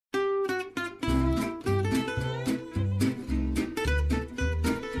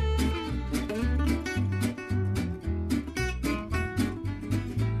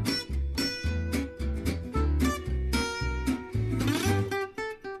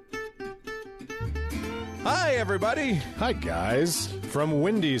Hi, everybody. Hi, guys. From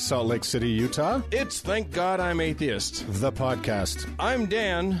windy Salt Lake City, Utah, It's Thank God I'm Atheist. the podcast. I'm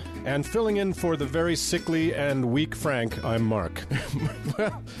Dan. And filling in for the very sickly and weak Frank, I'm Mark.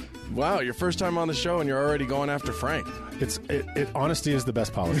 Wow, your first time on the show and you're already going after Frank. Honesty is the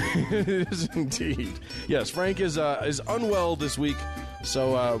best policy. It is indeed. Yes, Frank is unwell this week,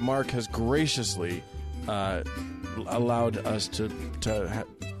 so Mark has graciously allowed us to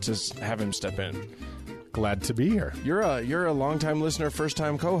have him step in. Glad to be here. You're a longtime listener, first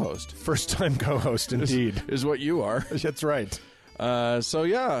time co-host. First time co-host, indeed. Is what you are. That's right.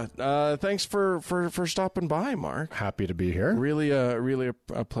 Thanks for stopping by, Mark. Happy to be here. Really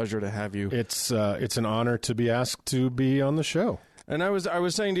a pleasure to have you. It's an honor to be asked to be on the show. And I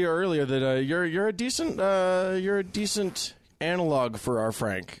was saying to you earlier that you're a decent analog for our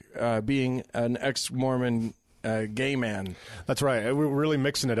Frank, being an ex-Mormon gay man. That's right. We're really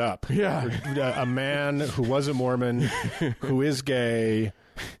mixing it up. Yeah. A man who was a Mormon, who is gay,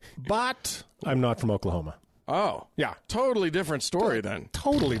 but I'm not from Oklahoma. Oh. Yeah. Totally different story then.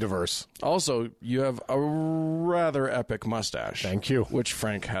 Totally diverse. Also, you have a rather epic mustache. Thank you. Which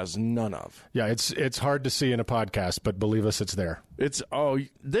Frank has none of. Yeah, it's hard to see in a podcast, but believe us, it's there.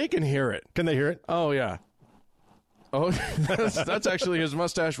 They can hear it. Can they hear it? Oh, yeah. Oh, that's actually his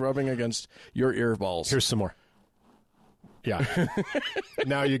mustache rubbing against your ear balls. Here's some more. Yeah.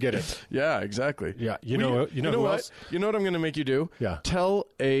 Now you get it. Yeah, exactly. Yeah. You know who what? else? You know what I'm going to make you do? Yeah. Tell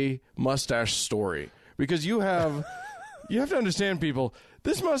a mustache story. Because you have to understand, people,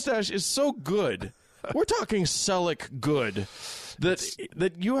 this mustache is so good. We're talking Selleck good.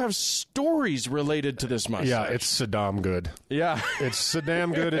 That you have stories related to this mustache. Yeah, it's Saddam good. Yeah. It's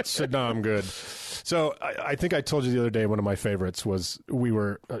Saddam good. It's Saddam good. So I think I told you the other day one of my favorites was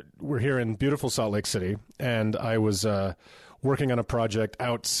we're here in beautiful Salt Lake City, and I was working on a project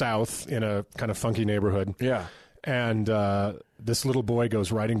out south in a kind of funky neighborhood. Yeah. And this little boy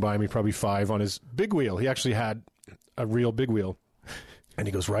goes riding by me, probably 5, on his big wheel. He actually had a real big wheel. And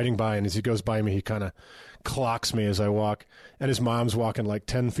he goes riding by, and as he goes by me, he kind of clocks me as I walk. And his mom's walking like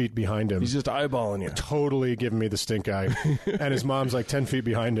 10 feet behind him. He's just eyeballing you. Totally giving me the stink eye. And his mom's like 10 feet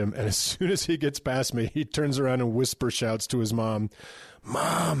behind him. And as soon as he gets past me, he turns around and whisper shouts to his mom,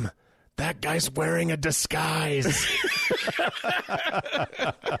 "Mom, that guy's wearing a disguise."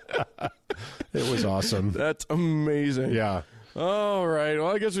 It was awesome. That's amazing. Yeah. All right. Well,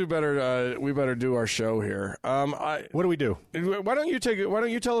 I guess we better do our show here. What do we do? Why don't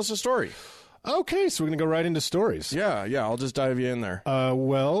you tell us a story? Okay, so we're going to go right into stories. Yeah. I'll just dive you in there.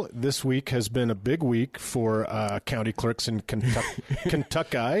 Well, this week has been a big week for county clerks in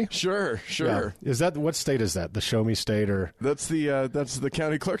Kentucky. Sure. Yeah. Is that what state is that? The Show Me State, or that's the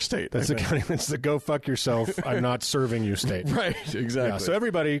county clerk state. That's the county. It's the go fuck yourself, I'm not serving you state. Right. Exactly. Yeah, so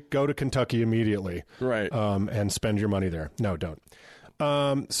everybody go to Kentucky immediately. Right. And spend your money there. No, don't.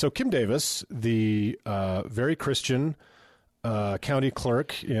 So Kim Davis, the very Christian county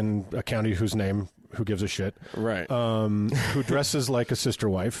clerk in a county who gives a shit, right? Who dresses like a sister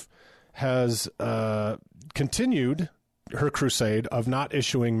wife, has continued her crusade of not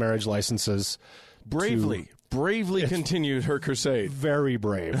issuing marriage licenses. Bravely continued her crusade. Very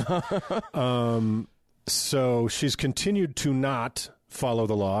brave. So she's continued to not follow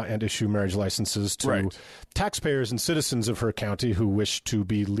the law and issue marriage licenses to taxpayers and citizens of her county who wish to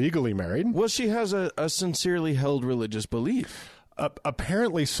be legally married. Well, she has a sincerely held religious belief.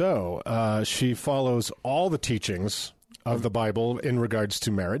 Apparently so. She follows all the teachings of the Bible in regards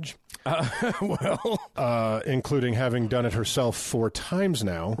to marriage. Including having done it herself 4 times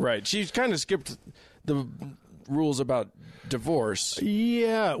now. Right. She's kind of skipped the rules about divorce.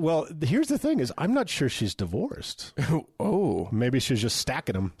 Yeah. Well, here's the thing: is I'm not sure she's divorced. Oh, maybe she's just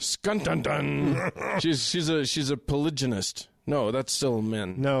stacking them. Skuntundun. she's a polygynist. No, that's still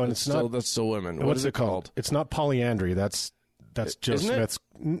men. No, and it's not. That's still women. What is it called? It's not polyandry. That's Joe Smith's.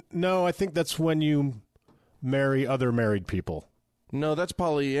 No, I think that's when you marry other married people. No, that's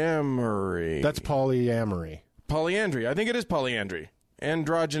polyamory. That's polyamory. Polyandry. I think it is polyandry.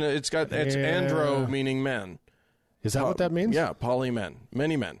 Androgynous. It's andro meaning men. Is that what that means? Yeah, polymen.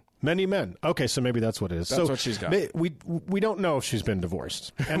 Many men. Many men. Okay, so maybe that's what it is. That's what she's got. We don't know if she's been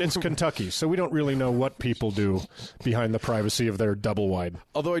divorced. And it's Kentucky, so we don't really know what people do behind the privacy of their double wide.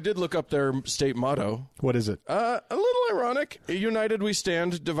 Although I did look up their state motto. What is it? A little ironic. United we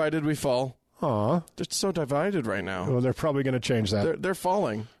stand, divided we fall. Aw. They're so divided right now. Well, they're probably going to change that. They're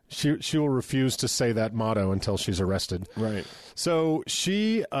falling. She will refuse to say that motto until she's arrested. Right. So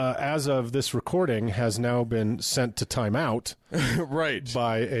she, as of this recording, has now been sent to timeout right.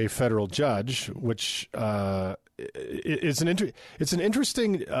 by a federal judge, which it's an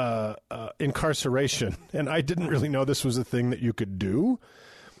interesting incarceration, and I didn't really know this was a thing that you could do.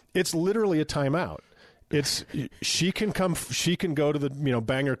 It's literally a timeout. She can go to the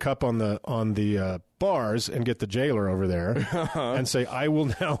Banger Cup on the bars and get the jailer over there and say, I will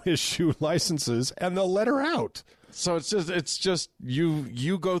now issue licenses, and they'll let her out. So it's just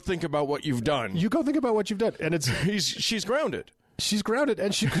you go think about what you've done. You go think about what you've done, and she's grounded. She's grounded,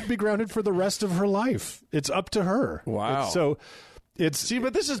 and she could be grounded for the rest of her life. It's up to her. Wow.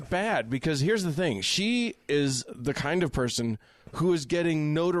 But this is bad because here's the thing. She is the kind of person who is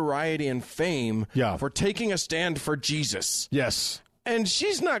getting notoriety and fame for taking a stand for Jesus. Yes. And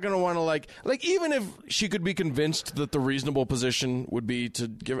she's not going to want to like even if she could be convinced that the reasonable position would be to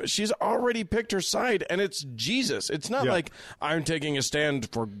give it, she's already picked her side, and it's Jesus. It's not like I'm taking a stand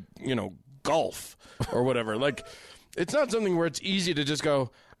for, golf or whatever. Like, it's not something where it's easy to just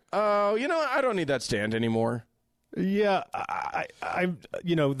go, oh, I don't need that stand anymore. Yeah,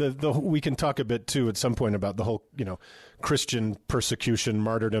 we can talk a bit too at some point about the whole, Christian persecution,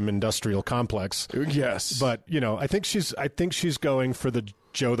 martyrdom, industrial complex. Yes, but I think she's going for the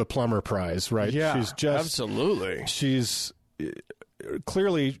Joe the Plumber prize, right? Yeah, she's just absolutely. She's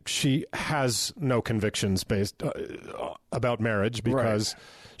clearly she has no convictions based about marriage because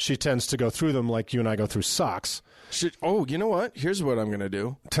she tends to go through them like you and I go through socks. You know what? Here's what I'm going to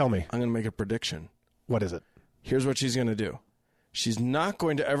do. Tell me. I'm going to make a prediction. What is it? Here's what she's going to do. She's not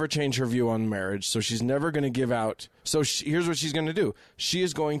going to ever change her view on marriage, so she's never going to give out. So here's what she's going to do. She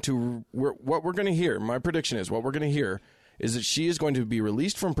is going to, what we're going to hear, my prediction is, what we're going to hear is that she is going to be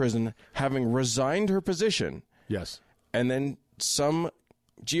released from prison, having resigned her position. Yes. And then some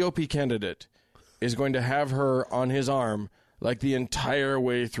GOP candidate is going to have her on his arm like the entire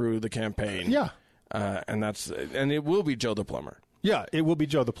way through the campaign. Yeah. And it will be Joe the Plumber. Yeah, it will be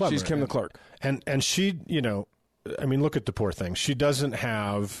Joe the Plumber. She's Kim the Clerk. And she, look at the poor thing. She doesn't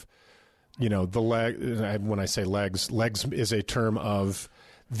have, the leg. When I say legs is a term of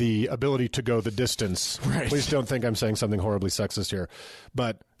the ability to go the distance. Right. Please don't think I'm saying something horribly sexist here.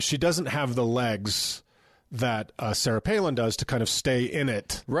 But she doesn't have the legs that Sarah Palin does to kind of stay in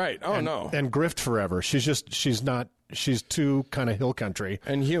it. Right. Oh, no. And grift forever. She's too kind of hill country.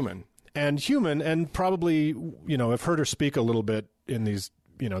 And human. And probably, I've heard her speak a little bit in these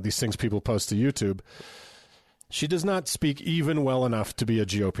things people post to YouTube. She does not speak even well enough to be a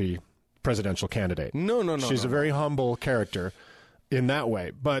GOP presidential candidate. No. She's a very humble character in that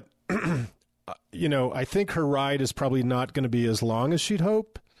way. But, I think her ride is probably not going to be as long as she'd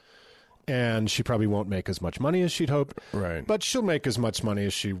hope. And she probably won't make as much money as she'd hope. Right. But she'll make as much money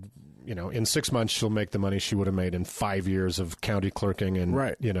as she, in 6 months, she'll make the money she would have made in 5 years of county clerking and,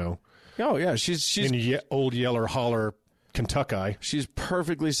 Oh, yeah. She's in old Yeller Holler, Kentucky. She's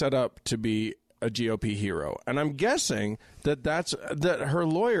perfectly set up to be a GOP hero, and I'm guessing that her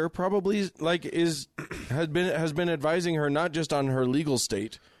lawyer probably has been advising her not just on her legal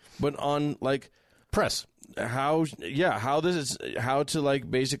state, but on press how to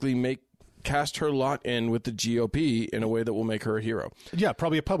basically cast her lot in with the GOP in a way that will make her a hero. Yeah,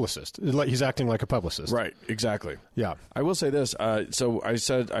 probably a publicist. He's acting like a publicist. Right, exactly. Yeah. I will say this. So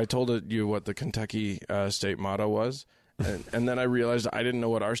I told you what the Kentucky state motto was, and then I realized I didn't know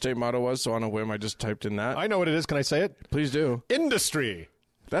what our state motto was, so on a whim I just typed in that. I know what it is. Can I say it? Please do. Industry.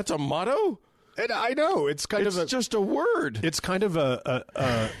 That's a motto? And I know. It's just a word. It's kind of a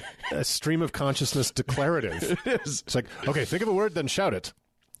stream of consciousness declarative. It is. It's like, okay, think of a word, then shout it.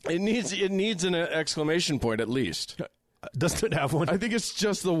 It needs an exclamation point at least. Doesn't it have one? I think it's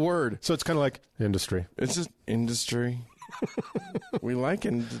just the word. So it's kind of like industry. It's just industry. We like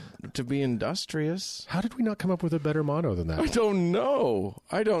to be industrious. How did we not come up with a better motto than that? I don't know.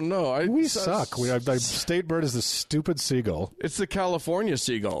 We suck. Our state bird is the stupid seagull. It's the California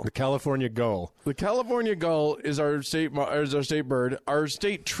seagull. The California gull. The California gull is our state bird. Our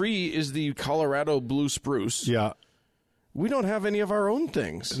state tree is the Colorado blue spruce. Yeah. We don't have any of our own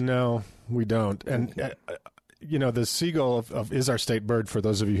things. No, we don't. And, the seagull is our state bird, for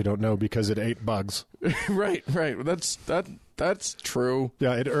those of you who don't know, because it ate bugs. Right. That's true.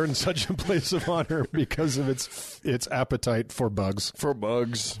 Yeah, it earned such a place of honor because of its appetite for bugs. For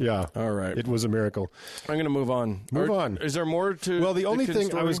bugs. Yeah. All right. It was a miracle. I'm going to move on. Is there more to Well, the only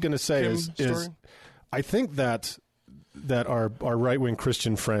thing I was going to say is I think that our right-wing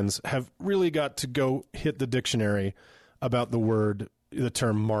Christian friends have really got to go hit the dictionary about the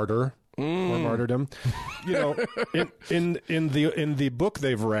term martyr or martyrdom. In the book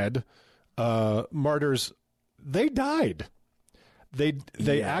they've read, martyrs, they died.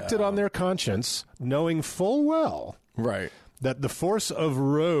 They acted on their conscience, knowing full well that the force of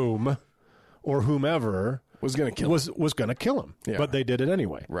Rome or whomever was going to kill him. was going to kill him, Yeah. but they did it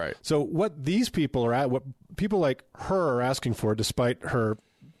anyway. Right. So what these people what people like her are asking for, despite her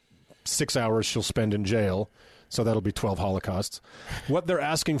 6 hours she'll spend in jail, so that'll be 12 Holocausts. What they're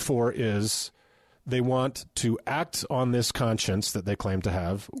asking for is they want to act on this conscience that they claim to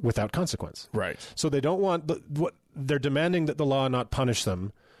have without consequence. Right. So they don't want what they're demanding that the law not punish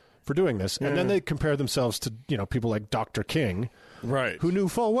them for doing this, and then they compare themselves to people like Dr. King, Right. who knew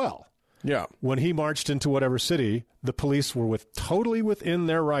full well Yeah. when he marched into whatever city, the police were totally within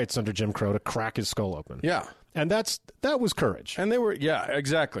their rights under Jim Crow to crack his skull open. Yeah. And that was courage. And they were, yeah,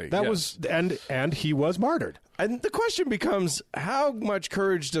 exactly. That yes. was and he was martyred. And the question becomes, how much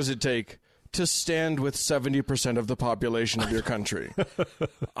courage does it take to stand with 70% of the population of your country?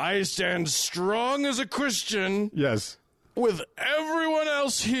 I stand strong as a Christian Yes. with everyone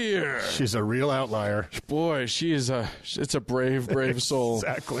else here. She's a real outlier. Boy, it's a brave, brave soul.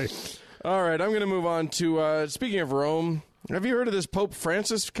 Exactly. All right, I'm going to move on to, speaking of Rome, have you heard of this Pope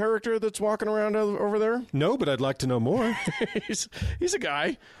Francis character that's walking around over there? No, but I'd like to know more. he's a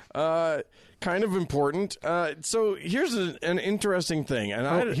guy, kind of important. So here's an interesting thing.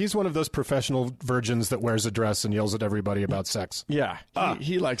 And He's one of those professional virgins that wears a dress and yells at everybody about sex. yeah,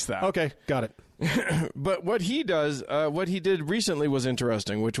 he likes that. Okay, got it. But what he does, what he did recently was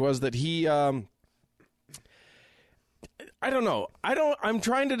interesting, which was that he, I don't know. I'm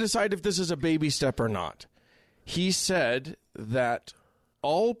trying to decide if this is a baby step or not. He said that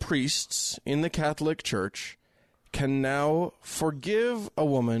all priests in the Catholic Church can now forgive a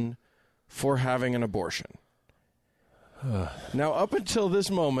woman for having an abortion. Now, up until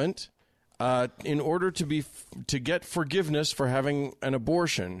this moment, in order to get forgiveness for having an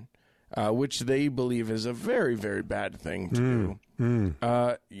abortion, which they believe is a very, very bad thing to do,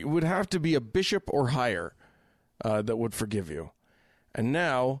 you would have to be a bishop or higher that would forgive you. And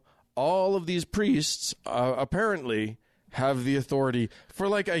now all of these priests apparently have the authority for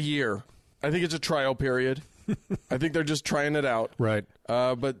like a year. I think it's a trial period. I think they're just trying it out. Right.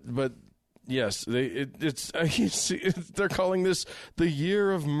 But yes, they're calling this the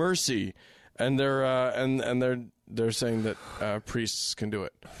year of mercy, and they're saying that priests can do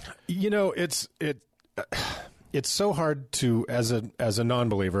it. It's so hard to as a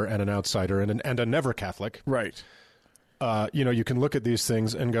non-believer and an outsider and a never Catholic. Right. You can look at these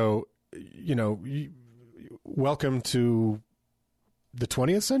things and go, welcome to the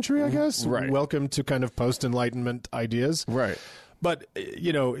 20th century, I guess. Right. Welcome to kind of post-Enlightenment ideas. Right. But,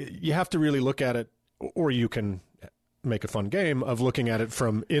 you have to really look at it, or you can make a fun game of looking at it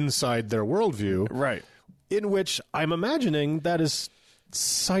from inside their worldview. Right. In which I'm imagining that is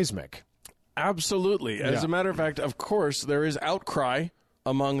seismic. Absolutely. As a matter of fact, of course, there is outcry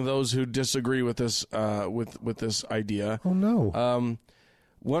among those who disagree with this with this idea. Oh, no.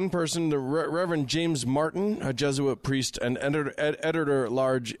 One person, the Reverend James Martin, a Jesuit priest and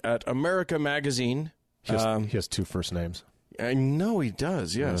editor-at-large at America Magazine. He has two first names. I know he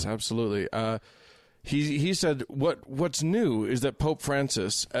does. Yes, absolutely. He said what's new is that Pope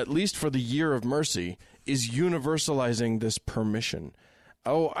Francis, at least for the year of mercy, is universalizing this permission.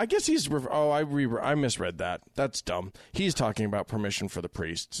 Oh, I guess I misread that. That's dumb. He's talking about permission for the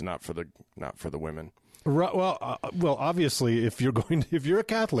priests, not for the women. Right, well, obviously, if you're a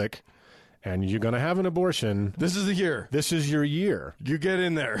Catholic and you're going to have an abortion, This is the year. this is your year. You get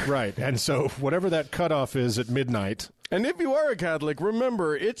in there. Right. And so whatever that cutoff is at midnight. And if you are a Catholic,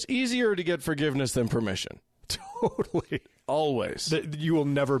 remember, it's easier to get forgiveness than permission. Totally. Always. You will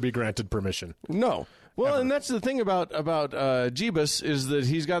never be granted permission. No. Well, and that's the thing about Jeebus is that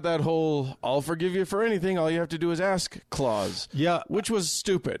he's got that whole "I'll forgive you for anything, all you have to do is ask" clause. Yeah. Which was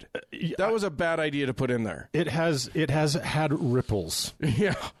stupid. That was a bad idea to put in there. It has had ripples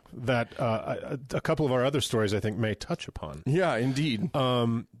Yeah. that a couple of our other stories, I think, may touch upon. Yeah, indeed.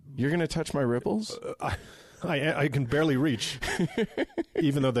 You're going to touch my ripples? I can barely reach,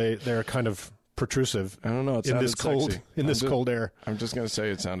 even though they're kind of protrusive. I don't know. It in sounded this cold sexy. cold air. I'm just going to say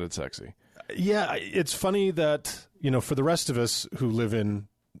it sounded sexy. Yeah, it's funny that for the rest of us who live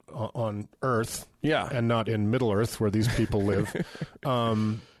on Earth, Yeah. and not in Middle Earth where these people live,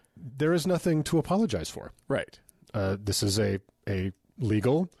 there is nothing to apologize for. Right. This is a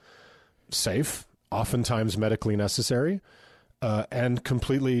legal, safe, oftentimes medically necessary, and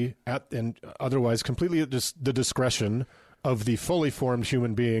otherwise completely at the discretion of the fully formed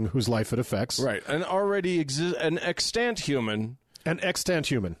human being whose life it affects. Right. An already an extant human. An extant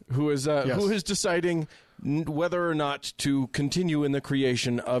human. Who is deciding whether or not to continue in the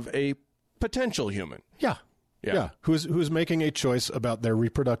creation of a potential human. Yeah. Who's making a choice about their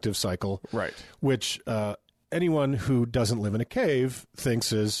reproductive cycle. Right. Which anyone who doesn't live in a cave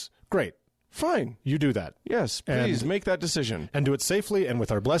thinks is great. fine. You do that. Yes, please make that decision. And do it safely and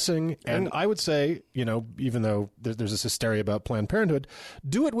with our blessing. And I would say, even though there's this hysteria about Planned Parenthood,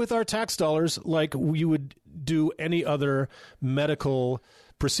 do it with our tax dollars like you would do any other medical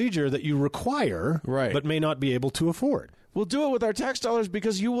procedure that you require, right, but may not be able to afford. We'll do it with our tax dollars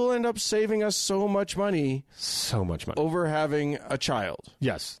because you will end up saving us so much money. So much money. Over having a child.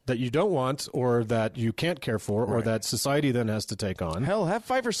 Yes, that you don't want or that you can't care for or that society then has to take on. Hell, have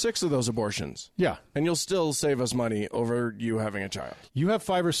 5 or 6 of those abortions. Yeah. And you'll still save us money over you having a child. You have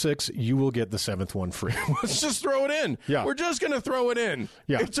 5 or 6, you will get the 7th one free. Let's just throw it in. Yeah. We're just going to throw it in.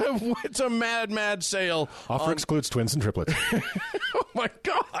 Yeah. It's a mad sale. Offer excludes twins and triplets. Oh, my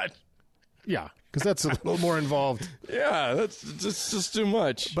God. Yeah. Because that's a little more involved. Yeah, that's just too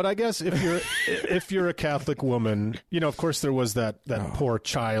much. But I guess if you're a Catholic woman, of course there was that poor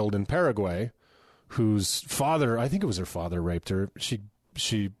child in Paraguay whose father, I think it was her father, raped her.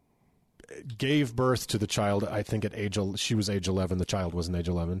 She gave birth to the child. I think she was age 11. The child wasn't age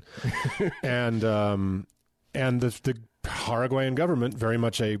 11, and the Paraguayan government, very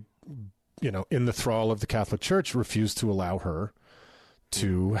much in the thrall of the Catholic Church, refused to allow her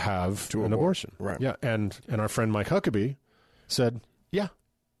to have an abortion. Right. Yeah. And our friend Mike Huckabee said, yeah,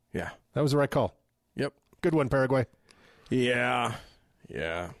 that was the right call. Yep. Good one, Paraguay. Yeah.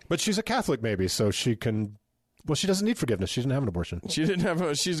 But she's a Catholic, maybe, so she can. Well, she doesn't need forgiveness. She didn't have an abortion.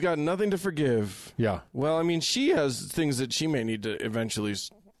 She's got nothing to forgive. Yeah. Well, I mean, she has things that she may need to eventually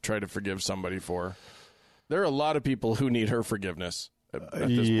try to forgive somebody for. There are a lot of people who need her forgiveness. At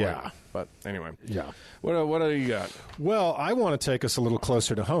this point. But anyway. Yeah. What do you got? Well, I want to take us a little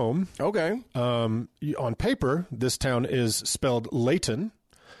closer to home. Okay. On paper, this town is spelled Layton.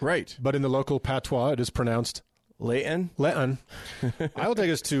 Right. But in the local patois, it is pronounced Layton. I will take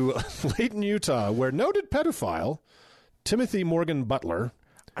us to Layton, Utah, where noted pedophile Timothy Morgan Butler.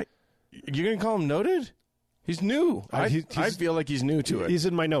 You're going to call him noted? He's new. I feel like he's new to it. He's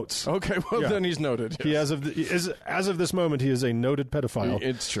in my notes. Okay, well, then he's noted. Yes. As of this moment, he is a noted pedophile.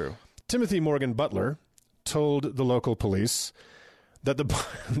 It's true. Timothy Morgan Butler told the local police that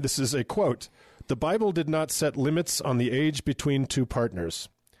this is a quote, "The Bible did not set limits on the age between two partners."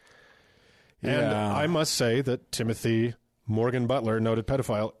 And I must say that Timothy Morgan Butler, noted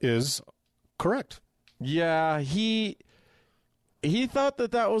pedophile, is correct. Yeah, he thought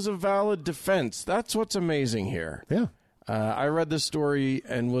that was a valid defense. That's what's amazing here. Yeah. I read this story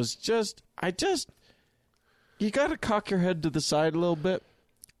and was you got to cock your head to the side a little bit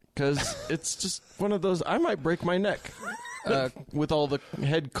because it's just one of those, I might break my neck with all the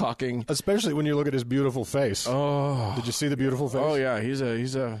head cocking. Especially when you look at his beautiful face. Oh. Did you see the beautiful face? Oh, yeah. He's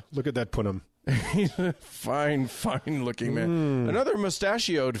a look at that punum. He's a fine looking man. Another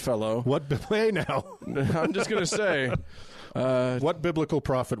mustachioed fellow. Hey now. I'm just going to say. What biblical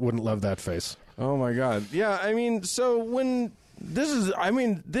prophet wouldn't love that face? Oh my God! Yeah, I mean, so this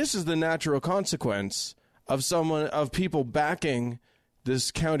is the natural consequence of people backing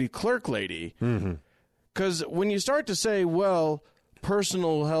this county clerk lady, because when you start to say, well,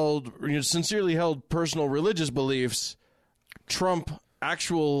 sincerely held personal religious beliefs trump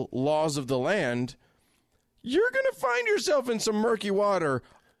actual laws of the land, you're going to find yourself in some murky water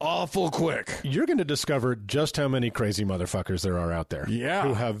awful quick. You're going to discover just how many crazy motherfuckers there are out there. Yeah.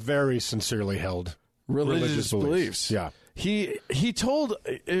 Who have very sincerely held religious beliefs. Yeah. He told,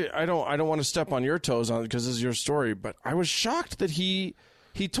 I don't want to step on your toes on because this is your story, but I was shocked that he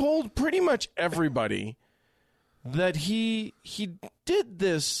told pretty much everybody that he did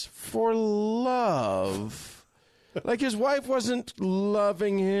this for love. Like his wife wasn't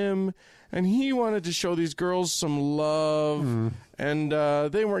loving him, and he wanted to show these girls some love, and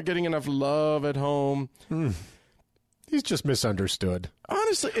they weren't getting enough love at home. He's just misunderstood.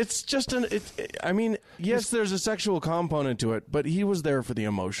 Honestly, it's just I mean, yes, there's a sexual component to it, but he was there for the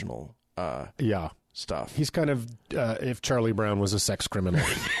emotional stuff. He's kind of if Charlie Brown was a sex criminal.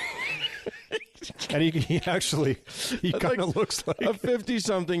 And he kind of looks like a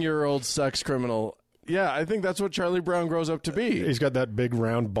 50-something-year-old sex criminal. Yeah, I think that's what Charlie Brown grows up to be. He's got that big,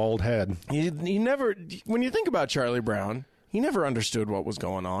 round, bald head. He never, when you think about Charlie Brown, he never understood what was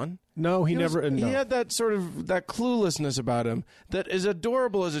going on. No, he never. He had that sort of, that cluelessness about him that is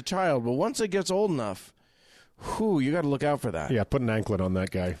adorable as a child, but once it gets old enough, you got to look out for that. Yeah, put an anklet on that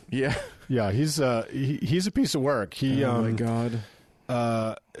guy. Yeah. Yeah, he's a piece of work. Oh, my God.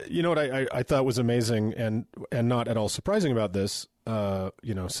 You know what I thought was amazing and not at all surprising about this,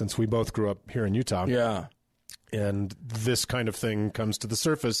 since we both grew up here in Utah. Yeah. And this kind of thing comes to the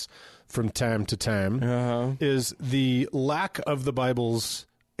surface from time to time, is the lack of the Bible's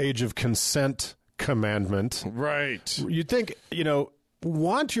age of consent commandment. Right. You'd think,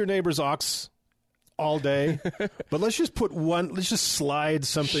 want your neighbor's ox all day, but let's just slide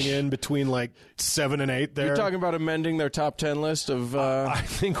something in between like 7 and 8 there. You're talking about amending their top 10 list of I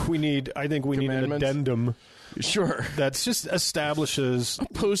think we need an addendum. Sure. That's just establishes a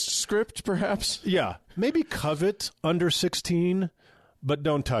postscript, perhaps. Yeah, maybe covet under 16, but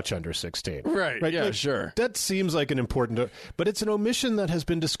don't touch under 16. Right. Yeah, like, sure. That seems like an important, but it's an omission that has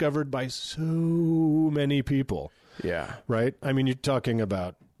been discovered by so many people. Yeah. Right? I mean, you're talking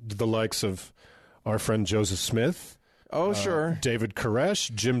about the likes of our friend Joseph Smith. Oh, sure. David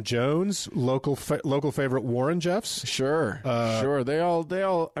Koresh, Jim Jones, local favorite Warren Jeffs. Sure. Sure. They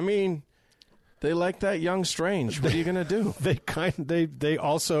all, I mean, they like that young Strange. What are you going to do? They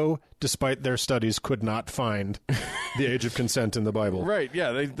also, despite their studies, could not find the age of consent in the Bible. Right,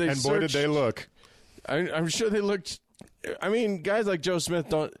 yeah. They and searched, boy, did they look. I'm sure they looked. I mean, guys like Joe Smith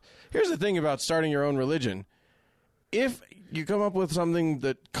don't. Here's the thing about starting your own religion. If you come up with something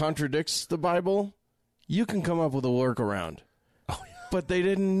that contradicts the Bible, you can come up with a workaround. Oh, yeah. But they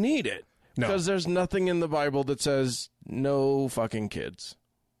didn't need it. Because there's nothing in the Bible that says no fucking kids.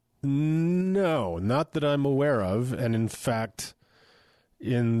 No, not that I'm aware of. And in fact,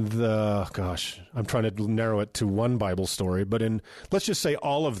 I'm trying to narrow it to one Bible story, but let's just say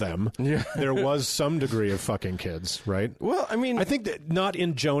all of them, there was some degree of fucking kids, right? Well, I mean, I think that not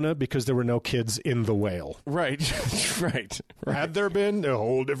in Jonah because there were no kids in the whale. Right, right. Had there been, a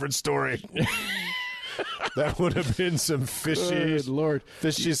whole different story. That would have been some fishy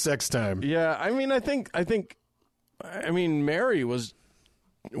sex time. Yeah, I mean, I think, Mary was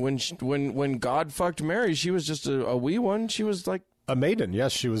when God fucked Mary, she was just a wee one. She was like a maiden.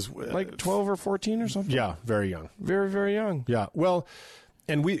 Yes, she was like 12 or 14 or something. Yeah, very young. Very, very young. Yeah. Well,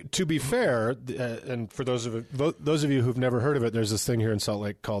 and to be fair, and for those of you who've never heard of it, there's this thing here in Salt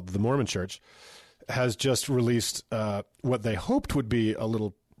Lake called the Mormon Church, has just released what they hoped would be a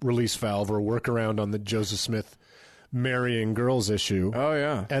little release valve or workaround on the Joseph Smith marrying girls issue. Oh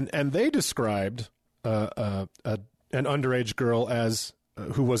yeah. And they described an underage girl as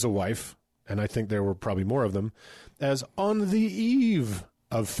who was a wife, and I think there were probably more of them, as on the eve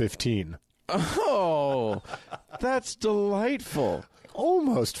of 15. Oh, that's delightful.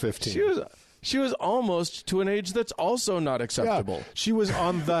 Almost 15. She was almost to an age that's also not acceptable. Yeah, she was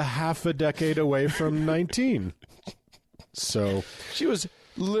on the half a decade away from 19. So she was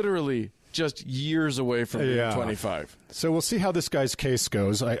literally just years away from being 25. So we'll see how this guy's case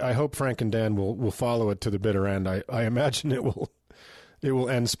goes. I hope Frank and Dan will follow it to the bitter end. I imagine it will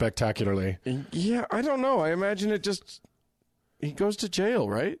end spectacularly. Yeah, I don't know. I imagine he goes to jail,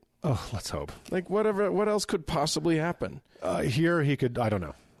 right? Oh, let's hope. Like what else could possibly happen? Here he could, I don't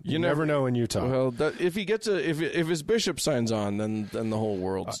know. You never know in Utah. Well, if he gets if his bishop signs on, then the whole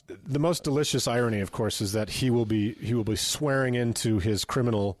world's. The most delicious irony, of course, is that he will be swearing into his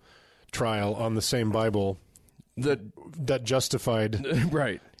criminal trial on the same Bible that justified.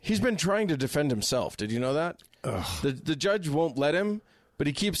 Right. He's been trying to defend himself. Did you know that? The judge won't let him, but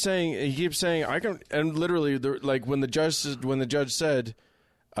he keeps saying I can. And literally, like when the judge said.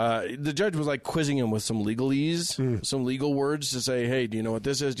 The judge was like quizzing him with some legalese, some legal words to say, hey, do you know what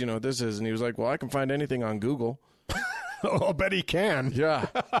this is? Do you know what this is? And he was like, well, I can find anything on Google. I'll bet he can. Yeah.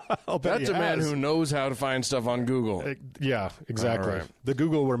 That's a man who knows how to find stuff on Google. Yeah, exactly. Right. The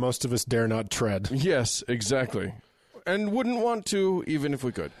Google where most of us dare not tread. Yes, exactly. And wouldn't want to even if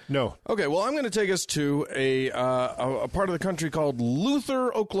we could. No. Okay, well, I'm going to take us to a part of the country called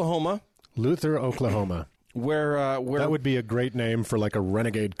Luther, Oklahoma. Luther, Oklahoma. Where that would be a great name for like a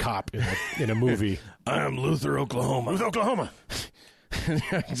renegade cop in a movie. I'm Luther, Oklahoma. Luther, Oklahoma.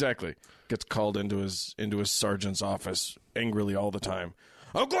 Yeah, exactly. Gets called into his sergeant's office angrily all the time.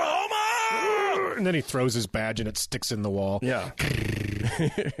 Oklahoma! And then he throws his badge and it sticks in the wall. Yeah.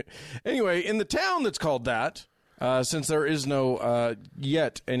 Anyway, in the town that's called that, since there is no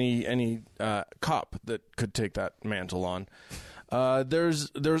yet any cop that could take that mantle on,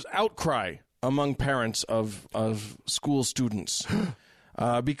 there's outcry among parents of school students,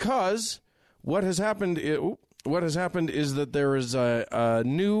 because what has happened is that there is a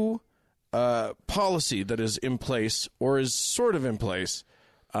new policy that is in place, or is sort of in place,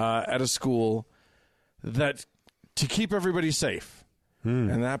 at a school that to keep everybody safe,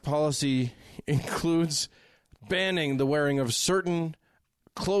 and that policy includes banning the wearing of certain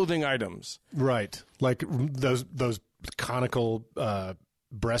clothing items. Right, like those conical.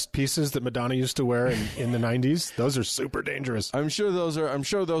 Breast pieces that Madonna used to wear in the 90s. Those are super dangerous. I'm sure those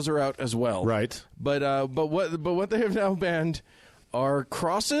are out as well. Right. But what they have now banned are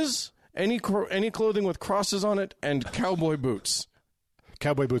crosses, any clothing with crosses on it, and cowboy boots.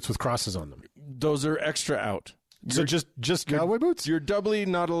 Cowboy boots with crosses on them. Those are extra out. So just cowboy boots? You're doubly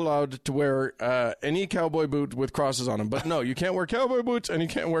not allowed to wear any cowboy boot with crosses on them. But no, you can't wear cowboy boots and you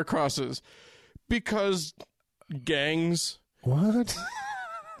can't wear crosses because gangs. What?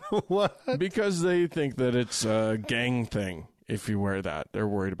 What? Because they think that it's a gang thing if you wear that. They're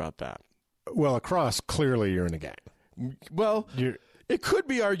worried about that. Well, a cross, clearly you're in a gang. Well, it could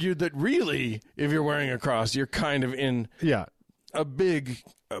be argued that really, if you're wearing a cross, you're kind of in a big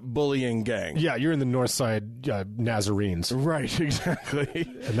bullying gang. Yeah, you're in the North Side Nazarenes. Right, exactly.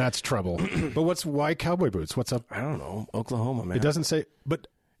 And that's trouble. But why cowboy boots? What's up? I don't know. Oklahoma, man. It doesn't say, but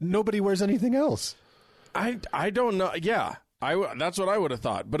nobody wears anything else. I don't know. Yeah, that's what I would have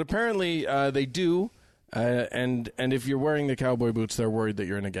thought. But apparently they do. And if you're wearing the cowboy boots, they're worried that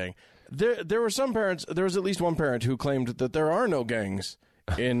you're in a gang. There were some parents. There was at least one parent who claimed that there are no gangs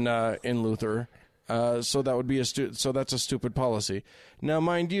in Luther. So that would be so that's a stupid policy. Now,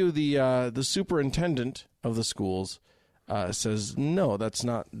 mind you, the superintendent of the schools says no, that's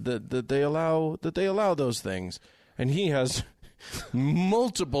not that they allow those things, and he has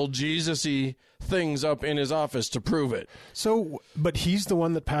multiple Jesus-y things up in his office to prove it. So, but he's the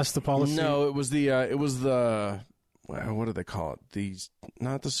one that passed the policy? No, it was the what do they call it?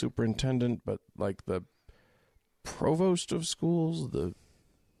 Not the superintendent, but like the provost of schools, the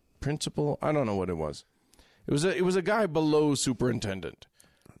principal. I don't know what it was. It was a guy below superintendent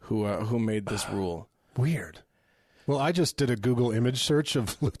who made this rule. Weird. Well, I just did a Google image search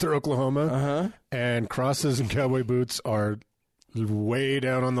of Luther, Oklahoma, and crosses and cowboy boots are way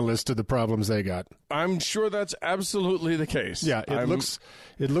down on the list of the problems they got. I'm sure that's absolutely the case. Yeah,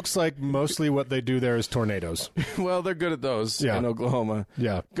 it looks like mostly what they do there is tornadoes. Well, they're good at those in Oklahoma.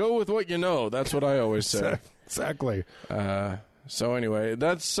 Yeah. Go with what you know. That's what I always say. Exactly. So anyway,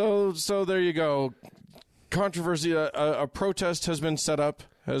 that's so there you go. Controversy. A protest has been set up.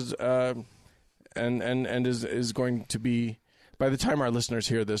 And is going to be, by the time our listeners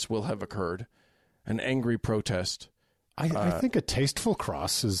hear this, will have occurred. An angry protest. I think a tasteful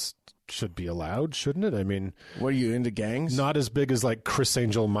cross should be allowed, shouldn't it? I mean, what are you into, gangs? Not as big as like Chris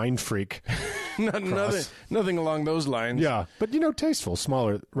Angel Mind Freak. nothing along those lines. Yeah, but tasteful,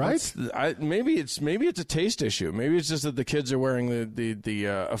 smaller, right? Maybe it's a taste issue. Maybe it's just that the kids are wearing the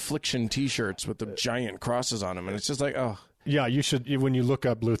Affliction T-shirts with the giant crosses on them, and it's just like, oh. Yeah, you should. When you look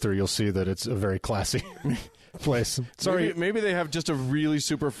up Luther, you'll see that it's a very classy place. Sorry, maybe they have just a really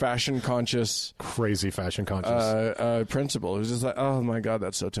super crazy fashion conscious principal who's just like, oh my god,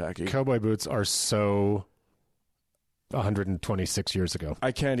 that's so tacky. Cowboy boots are so 126 years ago.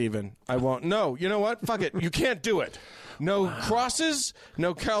 I can't even. I won't. No, you know what? Fuck it. You can't do it. No crosses,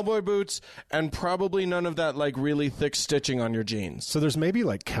 no cowboy boots, and probably none of that like really thick stitching on your jeans. So there's maybe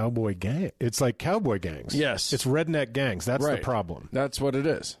like cowboy gang. It's like cowboy gangs. Yes. It's redneck gangs. That's right. the problem. That's what it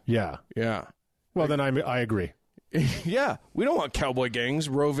is. Yeah. Yeah. Well, then I agree. Yeah. We don't want cowboy gangs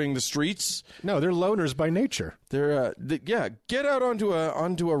roving the streets. No, they're loners by nature. They're get out onto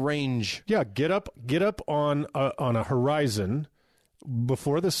a range. Yeah, get up on a horizon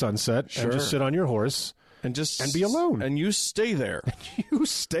before the sunset and just sit on your horse. And be alone. And you stay there. You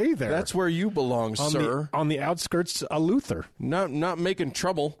stay there. That's where you belong, sir. On the outskirts of Luther. Not making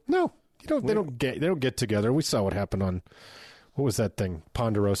trouble. No. They don't get together. We saw what happened on, what was that thing?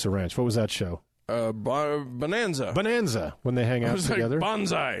 Ponderosa Ranch. What was that show? Bonanza. Bonanza, when they hang out together. Like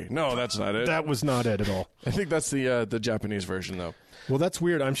Bonsai. No, that's not it. That was not it at all. I think that's the Japanese version, though. Well, that's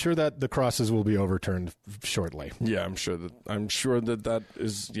weird. I'm sure that the crosses will be overturned shortly. Yeah, I'm sure that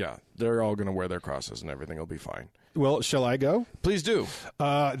is. Yeah, they're all going to wear their crosses and everything will be fine. Well, shall I go? Please do.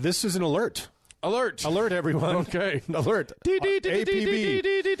 This is an alert. Alert, everyone. Okay. Alert. APB.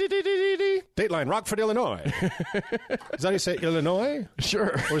 Dateline, Rockford, Illinois. Is that how you say Illinois?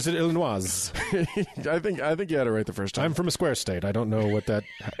 Sure. Or is it Illinois? I think you had it right the first time. I'm from a square state. I don't know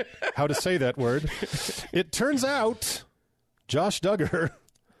how to say that word. It turns out Josh Duggar.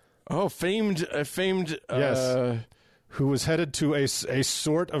 Oh, famed. Yes. Who was headed to a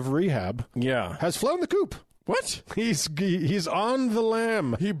sort of rehab. Yeah. Has flown the coop. What? He's on the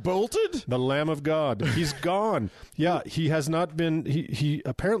lamb. He bolted? The Lamb of God. He's gone. Yeah, he has not been. He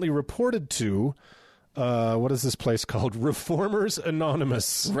apparently reported to, what is this place called? Reformers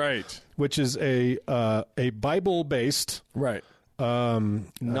Anonymous. Right. Which is a Bible-based. Right.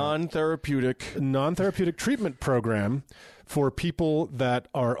 Non-therapeutic treatment program for people that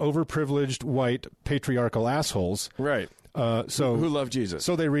are overprivileged, white, patriarchal assholes. Right. Who love Jesus.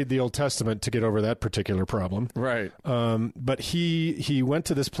 So they read the Old Testament to get over that particular problem. Right. But he went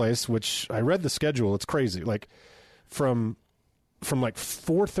to this place, which I read the schedule. It's crazy. Like from like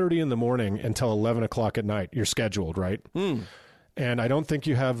 4:30 in the morning until 11 o'clock at night, you're scheduled, right? And I don't think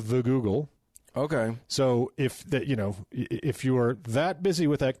you have the Google. Okay. So if if you're that busy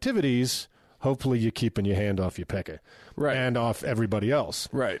with activities, hopefully you're keeping your hand off your pecker, Right. and off everybody else.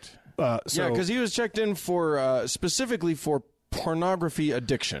 Right. So Yeah, because he was checked in for specifically for pornography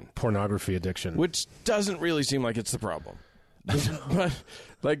addiction, pornography addiction. which doesn't really seem like it's the problem. But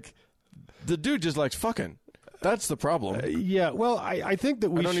like, the dude just likes fucking. That's the problem. Yeah, well, I think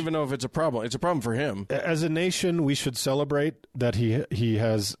that we I don't even know if it's a problem. It's a problem for him. as a nation, we should celebrate that he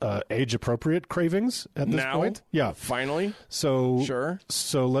has age-appropriate cravings at this Now? point. Yeah. Finally. So Sure.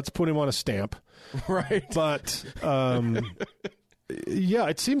 So let's put him on a stamp. Right. But yeah,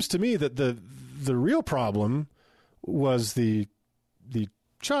 it seems to me that the real problem was the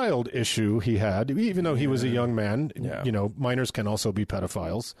child issue he had. Even though he was a young man, Yeah. minors can also be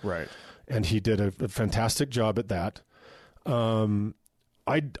pedophiles. Right. And he did a fantastic job at that.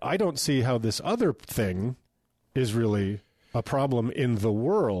 I don't see how this other thing is really a problem in the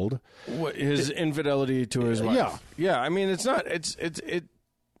world. His infidelity to his wife. Yeah. Yeah. I mean, it's not. It's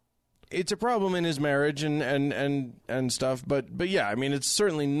a problem in his marriage and stuff. But yeah, I mean, it's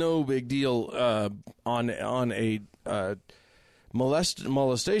certainly no big deal on a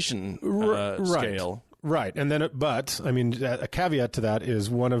molestation scale. Right. And then, but I mean, a caveat to that is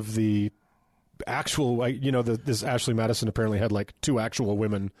one of the actual, this Ashley Madison apparently had like 2 actual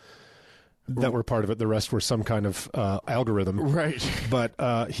women that were part of it. The rest were some kind of algorithm. Right. But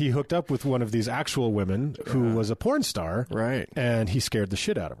he hooked up with one of these actual women who was a porn star. Right. And he scared the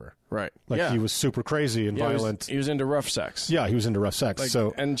shit out of her. Right. Like yeah. he was super crazy and violent. He was into rough sex. Yeah, he was into rough sex.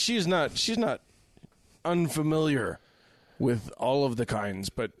 And she's not unfamiliar with all of the kinds,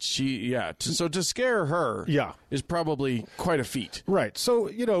 but so to scare her is probably quite a feat. Right. So,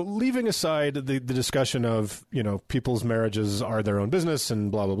 leaving aside the discussion of, people's marriages are their own business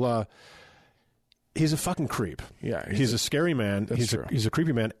and blah, blah, blah, he's a fucking creep. Yeah. He's a scary man. He's a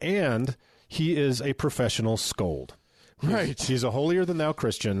creepy man. And he is a professional scold. Right. He's a holier-than-thou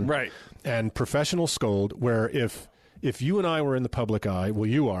Christian. Right. And professional scold, where if you and I were in the public eye, well,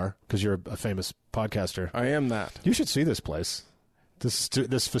 you are, because you're a famous podcaster. I am that. You should see this place.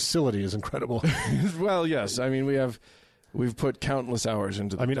 This facility is incredible. Well, yes. I mean, we've put countless hours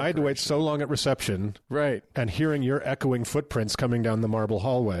into the I had to wait so long at reception. Right. And hearing your echoing footprints coming down the marble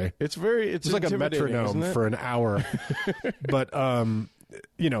hallway. It's like a metronome for an hour. But,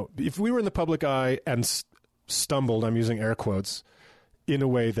 if we were in the public eye and stumbled, I'm using air quotes, in a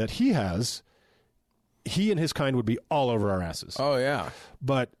way that he has, he and his kind would be all over our asses. Oh, yeah.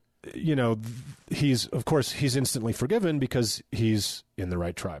 But, he's instantly forgiven because he's in the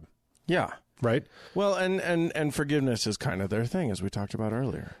right tribe. Yeah. Right? Well, and forgiveness is kind of their thing, as we talked about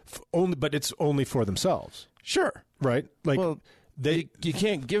earlier. But it's only for themselves. Sure. Right? Like, well, you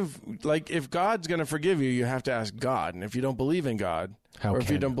can't give, like, if God's going to forgive you, you have to ask God. And if you don't believe in God, if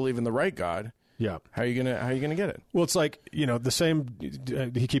you don't believe in the right God, yeah, how are you gonna get it? Well, it's like, the same,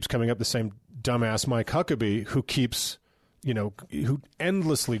 he keeps coming up, the same dumbass Mike Huckabee who keeps, who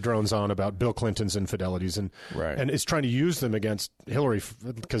endlessly drones on about Bill Clinton's infidelities and is trying to use them against Hillary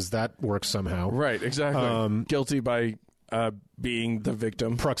because that works somehow. Right, exactly. Guilty by being the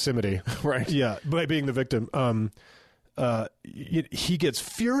victim. Proximity. Right. Yeah, by being the victim. He gets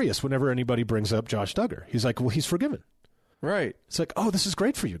furious whenever anybody brings up Josh Duggar. He's like, well, he's forgiven. Right. It's like, oh, this is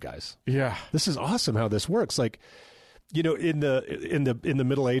great for you guys. Yeah. This is awesome how this works. Like, in the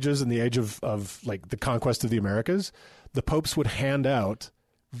Middle Ages, in the age of like the conquest of the Americas, the popes would hand out,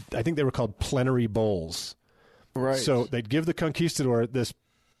 I think they were called plenary bowls. Right. So they'd give the conquistador this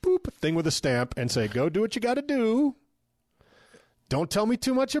boop thing with a stamp and say, go do what you got to do. Don't tell me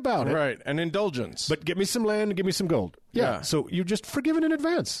too much about it. Right. An indulgence. But give me some land and give me some gold. Yeah. So you're just forgiven in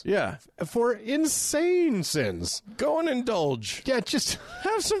advance. Yeah. For insane sins. Go and indulge. Yeah, just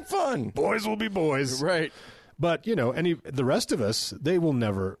have some fun. Boys will be boys. Right. But, the rest of us, they will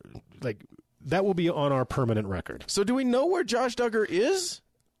never, that will be on our permanent record. So do we know where Josh Duggar is?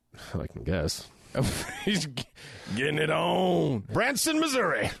 I can guess. He's getting it on. Branson,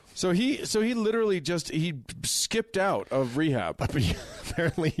 Missouri. So he literally he skipped out of rehab.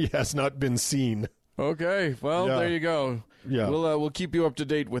 Apparently he has not been seen. Okay. Well, there you go. Yeah. We'll keep you up to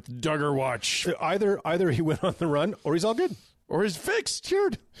date with Duggar Watch. Either he went on the run or he's all good. Or he's fixed.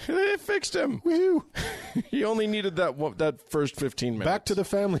 Cured. They fixed him. Woohoo. He only needed that first 15 minutes. Back to the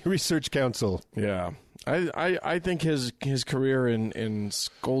Family Research Council. Yeah. I think his career in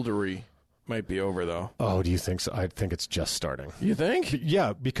scoldery might be over, though. Oh, do you think so? I think it's just starting. You think?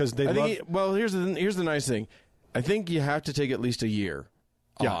 Yeah, because they here's the nice thing. I think you have to take at least a year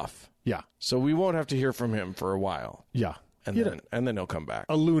off. Yeah. So we won't have to hear from him for a while. Yeah. And then he'll come back.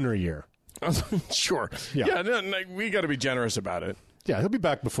 A lunar year. Sure. Yeah. We got to be generous about it. Yeah, he'll be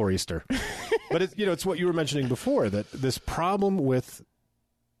back before Easter. But it's what you were mentioning before, that this problem with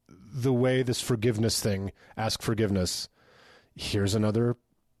the way this forgiveness thing, ask forgiveness, here's another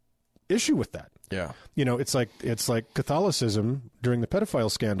issue with that. Yeah. It's like Catholicism during the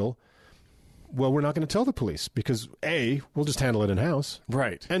pedophile scandal. Well, we're not going to tell the police because A, we'll just handle it in-house.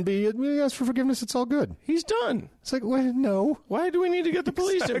 Right. And B, we ask for forgiveness, it's all good. He's done. It's like, well, no. Why do we need to get the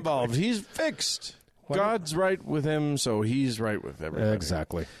police Exactly. involved? He's fixed. God's right with him, so he's right with everybody.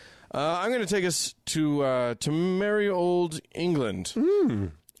 Exactly. I'm going to take us to merry old England,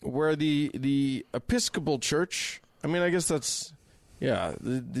 where the Episcopal Church. I mean, I guess that's I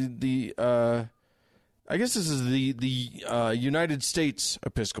guess this is the United States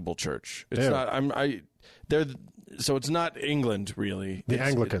Episcopal Church. It's not. So it's not England really. The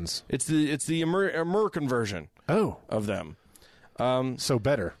Anglicans. It's the American version. Of them. So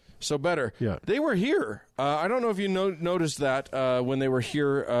better. So better. Yeah. They were here. I don't know if you noticed that when they were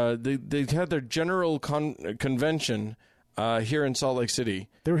here. They had their general convention here in Salt Lake City.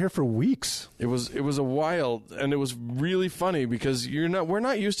 They were here for weeks. It was a wild, and it was really funny because we're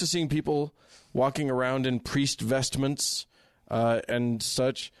not used to seeing people walking around in priest vestments and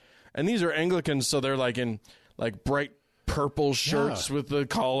such. And these are Anglicans, so they're like in like bright purple shirts with the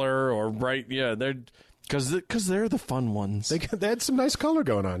collar or bright they're because they're the fun ones. They had some nice color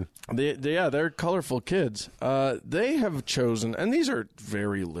going on. They're colorful kids. They have chosen, and these are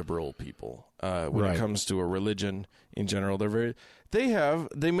very liberal people when it comes to a religion in general. They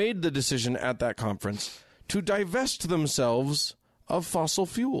made the decision at that conference to divest themselves of fossil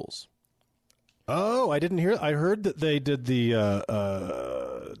fuels. Oh, I didn't hear. I heard that they did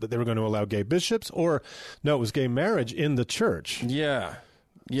that they were going to allow gay bishops, or no, it was gay marriage in the church. Yeah.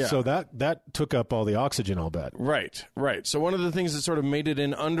 Yeah. So that took up all the oxygen, I'll bet. Right. So one of the things that sort of made it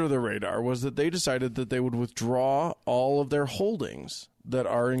in under the radar was that they decided that they would withdraw all of their holdings that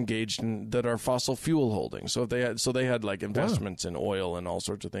are engaged in that are fossil fuel holdings. So they had like investments in oil and all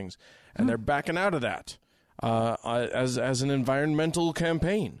sorts of things, and they're backing out of that as an environmental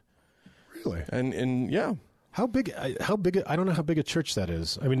campaign. Really? And yeah. How big? I don't know how big a church that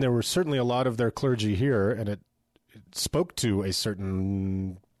is. I mean, there were certainly a lot of their clergy here, and it spoke to a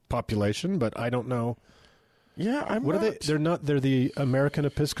certain population, but I don't know. Yeah, are they? They're the American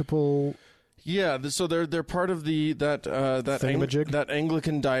Episcopal. Yeah, so they're part of that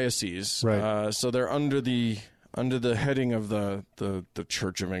Anglican diocese. Right. So they're under the heading of the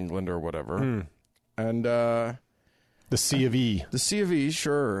Church of England or whatever. And the C of E. The C of E,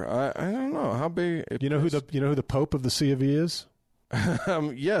 sure. I don't know how big. You know who the Pope of the C of E is?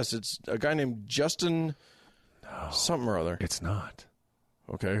 Yes, it's a guy named Justin. Something or other. It's not.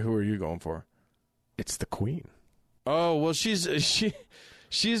 Okay, who are you going for? It's the Queen. Oh well, she's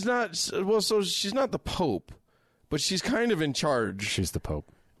not. Well, so she's not the Pope, but she's kind of in charge. She's the Pope.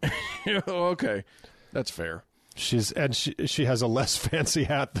 Okay, that's fair. She has a less fancy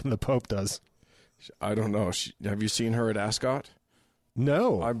hat than the Pope does. I don't know. Have you seen her at Ascot?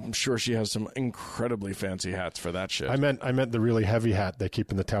 No. I'm sure she has some incredibly fancy hats for that shit. I meant the really heavy hat they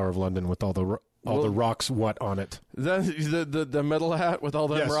keep in the Tower of London with all the rocks on it. The metal hat with all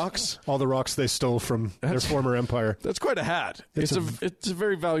them Yes. rocks? All the rocks they stole from their former empire. That's quite a hat. It's a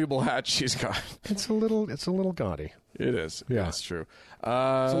very valuable hat she's got. It's a little gaudy. It is. Yeah. That's true.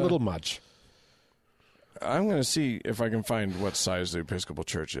 It's a little much. I'm going to see if I can find what size the Episcopal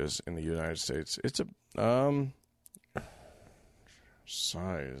Church is in the United States. It's a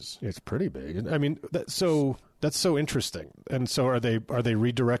size. It's pretty big. I mean, that's so interesting. And so are they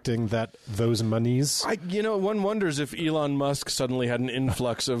redirecting those monies? One wonders if Elon Musk suddenly had an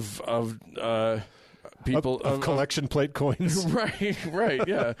influx of people of collection plate coins. Right,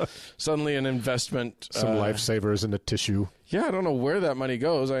 yeah. Suddenly an investment. Some lifesavers and a tissue. Yeah, I don't know where that money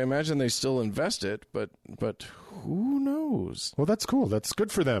goes. I imagine they still invest it, but who knows? Well, that's cool. That's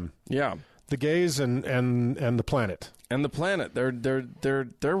good for them. Yeah. The gays and the planet. And the planet.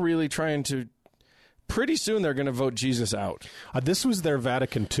 They're really trying to. Pretty soon they're going to vote Jesus out. This was their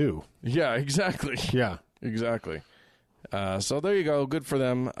Vatican II. Yeah, exactly. Yeah. Exactly. So there you go. Good for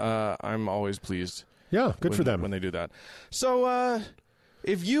them. I'm always pleased. Yeah, good for them when they do that. So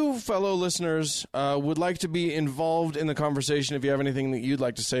if you, fellow listeners, would like to be involved in the conversation, if you have anything that you'd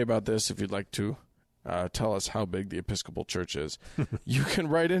like to say about this, if you'd like to tell us how big the Episcopal Church is, you can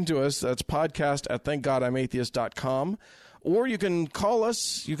write into us. That's podcast@thankgodimatheist.com. Or you can call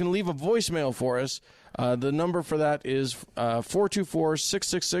us. You can leave a voicemail for us. The number for that is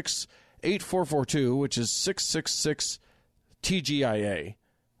 424-666-8442, which is 666-TGIA.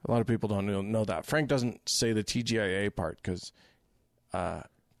 A lot of people don't know that. Frank doesn't say the TGIA part because, I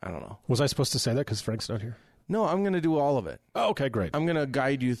don't know. Was I supposed to say that because Frank's not here? No, I'm going to do all of it. Oh, okay, great. I'm going to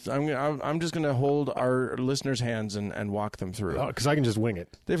guide you. I'm just going to hold our listeners' hands and walk them through. Because I can just wing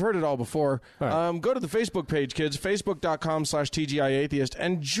it. They've heard it all before. All right. Go to the Facebook page, kids, facebook.com/TGIAtheist,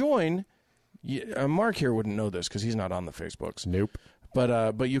 and join. Mark here wouldn't know this because he's not on the Facebooks. Nope.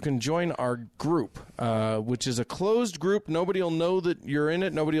 But you can join our group, which is a closed group. Nobody will know that you're in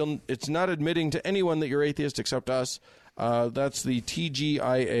it. It's not admitting to anyone that you're atheist except us. That's the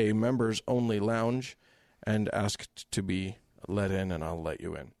TGIA Members Only Lounge, and ask to be let in, and I'll let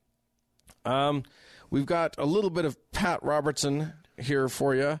you in. We've got a little bit of Pat Robertson here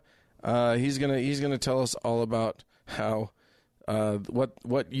for you. He's gonna tell us all about how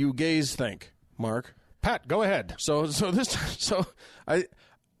what you gays think, Mark. Pat, go ahead. So I,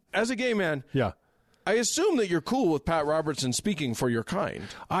 as a gay man, Yeah. I assume that you're cool with Pat Robertson speaking for your kind.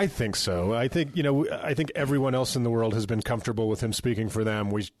 I think so. I think I think everyone else in the world has been comfortable with him speaking for them.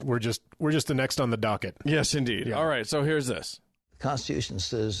 We're just the next on the docket. Yes, indeed. Yeah. All right, so here's this. The Constitution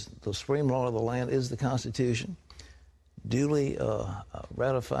says the supreme law of the land is the Constitution, duly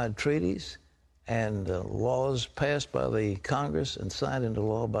ratified treaties, and laws passed by the Congress and signed into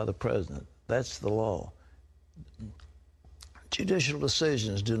law by the President. That's the law. Judicial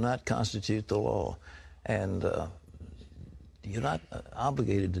decisions do not constitute the law, and you're not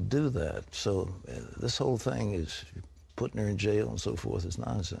obligated to do that. So this whole thing is putting her in jail and so forth is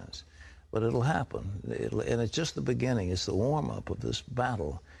nonsense. But it'll happen, and it's just the beginning. It's the warm-up of this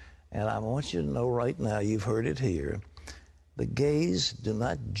battle. And I want you to know right now, you've heard it here, the gays do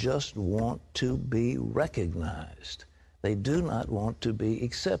not just want to be recognized. They do not want to be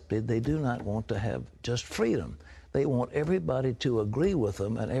accepted. They do not want to have just freedom. They want everybody to agree with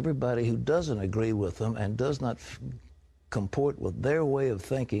them, and everybody who doesn't agree with them and does not comport with their way of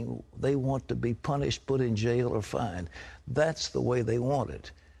thinking, they want to be punished, put in jail, or fined. That's the way they want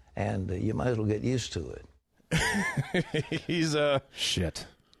it, and you might as well get used to it. He's Shit.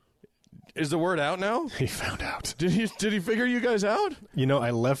 Is the word out now? He found out. Did he figure you guys out? I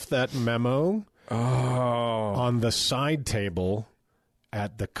left that memo Oh. on the side table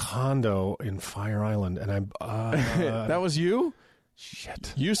at the condo in Fire Island, and That was you?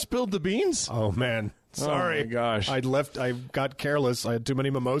 shit. You spilled the beans? Oh man, sorry. Oh my gosh. I got careless. I had too many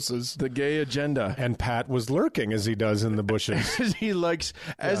mimosas. The gay agenda. And Pat was lurking as he does in the bushes, He likes,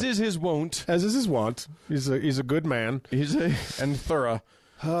 as is his wont. as is his wont. He's a good man. And thorough.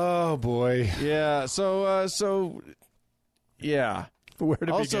 Oh boy, Yeah. So yeah. where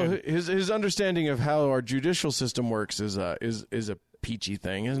to Also, begin? his understanding of how our judicial system works is a peachy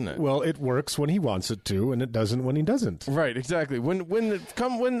thing, isn't it? Well, it works when he wants it to, and it doesn't when he doesn't. Right, exactly. When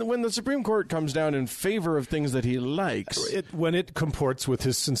the Supreme Court comes down in favor of things that he likes, When it comports with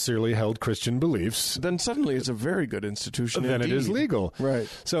his sincerely held Christian beliefs, then suddenly it's a very good institution. then it is indeed. legal. Right.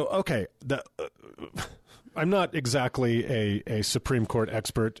 So, okay, I'm not exactly a Supreme Court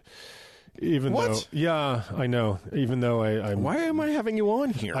expert, even What? though, yeah, I know. Even though I'm Why am I having you on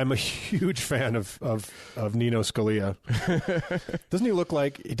here? I'm a huge fan of Nino Scalia. Doesn't he look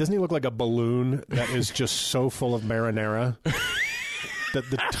like a balloon that is just so full of marinara that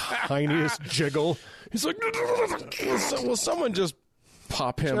the tiniest jiggle? He's like, will someone just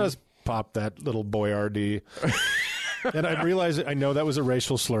pop him? Just pop that little Boyardee. And I realize I know that was a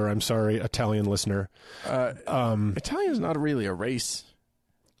racial slur. I'm sorry, Italian listener. Italian is not really a race.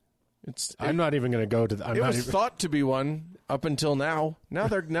 I'm not even going to go to. It was thought to be one up until now. Now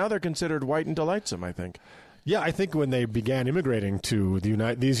they're considered white and delightsome, I think. Yeah, I think when they began immigrating to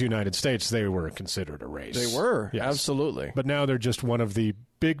these United States, they were considered a race. They were, Yes. absolutely. But now they're just one of the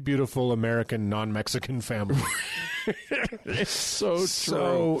big, beautiful American non-Mexican families. It's so true.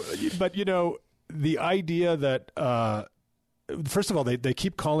 So, but the idea that first of all, they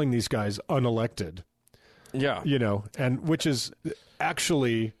keep calling these guys unelected. Yeah. And which is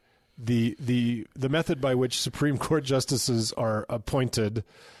actually the method by which Supreme Court justices are appointed.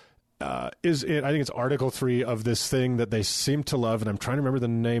 I think it's Article 3 of this thing that they seem to love, and I'm trying to remember the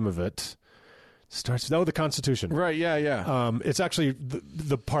name of it. The Constitution. Right, yeah. It's actually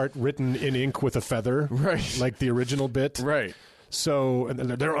the part written in ink with a feather, Right. like the original bit. Right. So and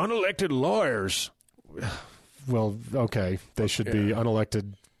they're unelected lawyers. Well, okay, they should be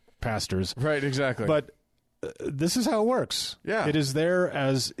unelected pastors. Right, exactly. But this is how it works. Yeah. It is there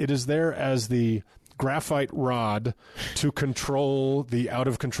as the graphite rod to control the out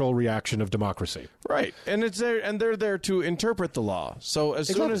of control reaction of democracy. right. And it's there, and they're there to interpret the law. So as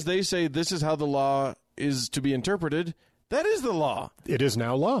soon as they say this is how the law is to be interpreted, that is the law. It is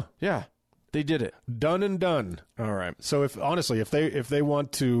now law. Yeah. They did it. Done and done. All right. So if they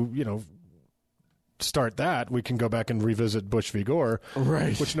want to, start that, we can go back and revisit Bush v. Gore,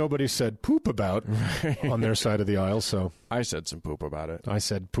 Right. which nobody said poop about on their side of the aisle. So I said some poop about it. I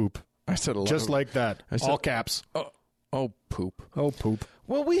said poop. I said a lot. Just like that. said- All caps. Oh, poop. Oh, poop.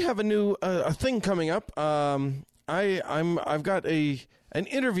 Well, we have a new a thing coming up. I've got an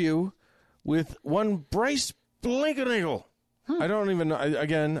interview with one Bryce Blankenagel. I don't even know.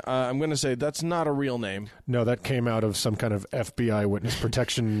 I'm going to say that's not a real name. No, that came out of some kind of FBI witness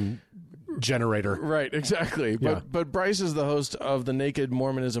protection generator. Right, exactly. Yeah. But Bryce is the host of the Naked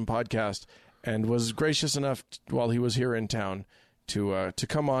Mormonism podcast and was gracious enough while he was here in town to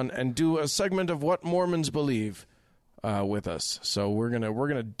come on and do a segment of What Mormons Believe with us. So we're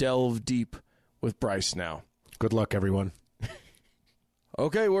gonna delve deep with Bryce now. Good luck, everyone.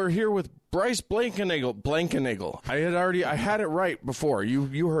 Okay, we're here with Bryce Blankenagel. I had it right before.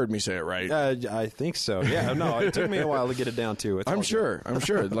 You heard me say it right. I think so. Yeah, no, it took me a while to get it down too. It's all I'm good.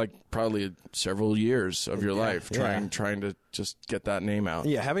 sure. Like probably several years of your life trying to just get that name out.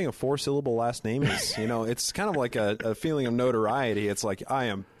 Yeah, having a 4-syllable last name is, it's kind of like a feeling of notoriety. It's like, I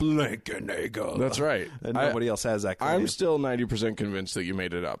am Blankenagel. That's right. And nobody else has that claim. I'm still 90% convinced that you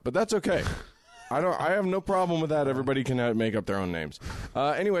made it up, but that's okay. I have no problem with that. Everybody can make up their own names.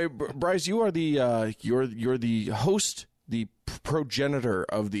 Anyway, Bryce, you are the you're the host, the progenitor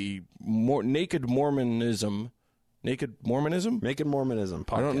of the Naked Mormonism. Naked Mormonism? Naked Mormonism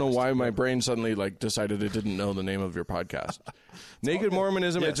podcast. I don't know why my brain suddenly decided it didn't know the name of your podcast. Naked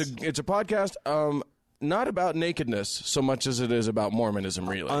Mormonism. Yes. It's a podcast. Not about nakedness so much as it is about Mormonism,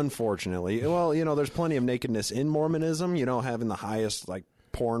 really. Unfortunately. Well, there's plenty of nakedness in Mormonism, having the highest,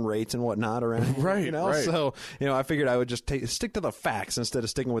 porn rates and whatnot around here, Right, right. So, I figured I would just stick to the facts instead of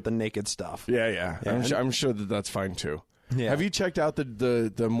sticking with the naked stuff. Yeah. I'm sure that's fine, too. Yeah. Have you checked out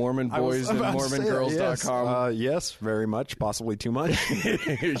the Mormon Boys and MormonGirls.com? Yes, very much, possibly too much.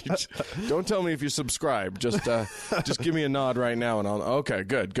 Don't tell me if you subscribe. Just give me a nod right now, and I'll. Okay,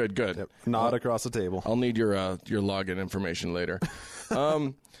 good. Yep. Nod across the table. I'll need your login information later.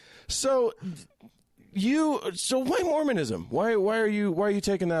 So why Mormonism? Why are you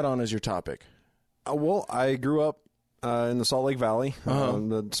taking that on as your topic? Well, I grew up in the Salt Lake Valley,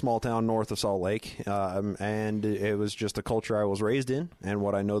 the small town north of Salt Lake, and it was just the culture I was raised in and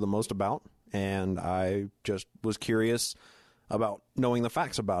what I know the most about, and I just was curious about knowing the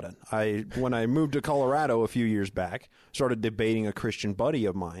facts about it. When I moved to Colorado a few years back, started debating a Christian buddy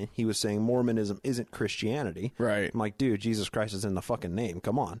of mine. He was saying Mormonism isn't Christianity. Right. I'm like, dude, Jesus Christ is in the fucking name.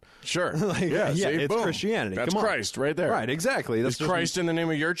 Come on. Sure. See, it's boom. Christianity. That's Come on. Christ right there. Right, exactly. That's Is Christ in the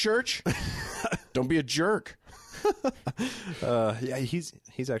name of your church? Don't be a jerk. Yeah,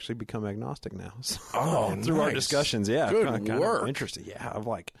 he's actually become agnostic now. So, through our nice. discussions, yeah, Good kind work. of interesting. Yeah, I'm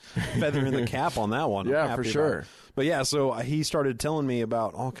feathering the cap on that one. I'm Yeah, happy for about sure. it. But yeah, so he started telling me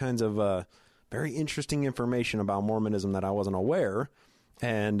about all kinds of very interesting information about Mormonism that I wasn't aware.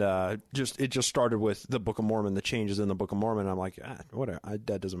 And it just started with the Book of Mormon, the changes in the Book of Mormon. I'm like, whatever,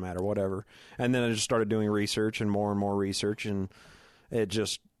 that doesn't matter, whatever. And then I just started doing research and more research, and it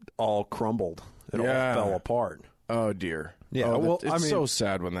just all crumbled. It all fell apart. Oh dear. Yeah, well, it's so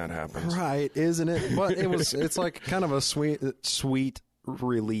sad when that happens. Right, isn't it? But it's like kind of a sweet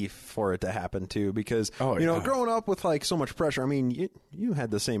relief for it to happen too, because growing up with so much pressure. I mean, you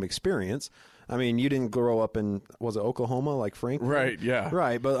had the same experience. I mean, you didn't grow up in, was it Oklahoma, like Frank? Right, yeah.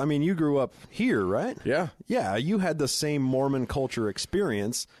 Right, but I mean, you grew up here, right? Yeah. Yeah, you had the same Mormon culture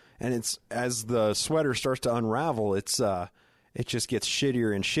experience, and it's as the sweater starts to unravel, it just gets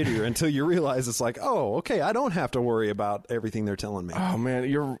shittier and shittier until you realize it's like, oh, okay, I don't have to worry about everything they're telling me. Oh man,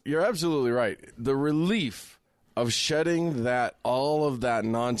 you're absolutely right. The relief of shedding all of that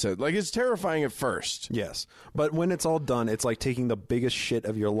nonsense. It's terrifying at first. Yes. But when it's all done, it's like taking the biggest shit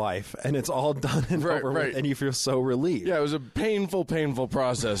of your life, and it's all done and over with, and you feel so relieved. Yeah, it was a painful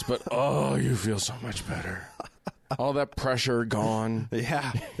process, but you feel so much better. All that pressure gone.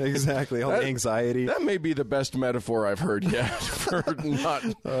 Yeah, exactly. All the anxiety. That may be the best metaphor I've heard yet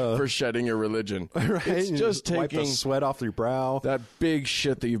for shedding your religion. Right? It's just wipe taking the sweat off your brow. that big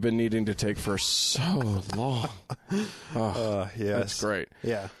shit that you've been needing to take for so long. Yes. That's great.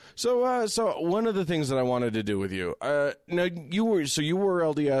 Yeah. So one of the things that I wanted to do with you, now you were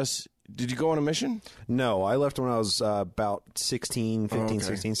LDS. Did you go on a mission? No, I left when I was about 16, 15,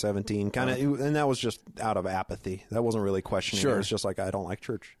 16, 17. And that was just out of apathy. That wasn't really questioning. Sure. It was just like, I don't like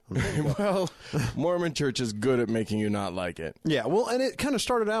church. Well, Mormon church is good at making you not like it. Yeah, well, and it kind of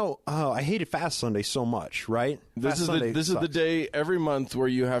started out, I hated Fast Sunday so much, right? This is the day every month where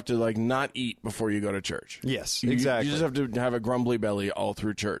you have to not eat before you go to church. Yes, You exactly. just have to have a grumbly belly all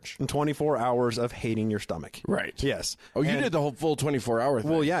through church. And 24 hours of hating your stomach. Right. Yes. Oh, you did the whole full 24-hour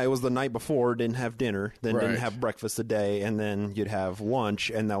thing. Well, yeah, it was the night before, didn't have dinner, then Right. didn't have breakfast the day, and then you'd have lunch,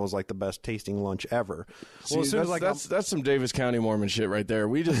 and that was like the best tasting lunch ever. See, Well, as soon as I got that's some Davis County Mormon shit right there.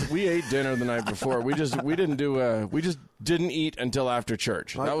 We ate dinner the night before. We just didn't eat until after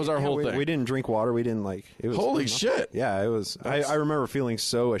church. That was our whole thing. We didn't drink water. We didn't like. It was Holy shit! Yeah, it was. I remember feeling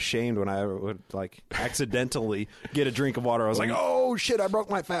so ashamed when I would like accidentally get a drink of water. I was like, "Oh shit! I broke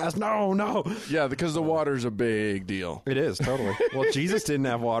my fast." No. Yeah, because the water's a big deal. It is totally. Well, Jesus didn't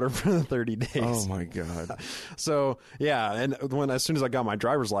have water for the 30 days. Oh my god! So yeah, and as soon as I got my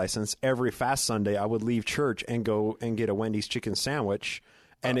driver's license, every fast Sunday I would leave church and go and get a Wendy's chicken sandwich,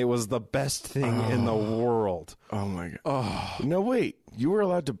 and it was the best thing in the world. Oh my god! Oh no! Wait, you were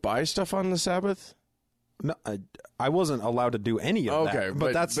allowed to buy stuff on the Sabbath? No, I wasn't allowed to do any of Okay, that.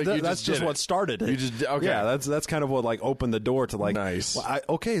 but That's you that's just just did what it. started it. You just okay. Yeah, that's kind of what like opened the door to like. Nice.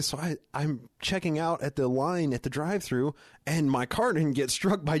 Well, so I'm checking out at the line at the drive-through, and my car didn't get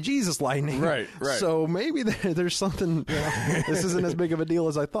struck by Jesus lightning. Right. So maybe there's something. This isn't as big of a deal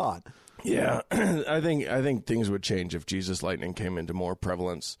as I thought. Yeah, I think things would change if Jesus lightning came into more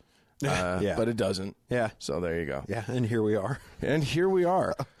prevalence. Yeah. But it doesn't. Yeah. So there you go. Yeah, and here we are. And here we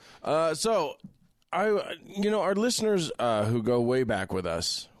are. So, our listeners who go way back with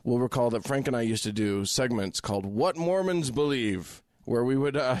us will recall that Frank and I used to do segments called "What Mormons Believe," where we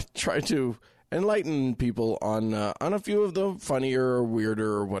would try to enlighten people on a few of the funnier or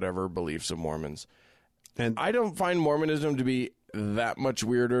weirder or whatever beliefs of Mormons. And I don't find Mormonism to be that much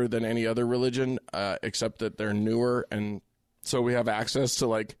weirder than any other religion, except that they're newer, and so we have access to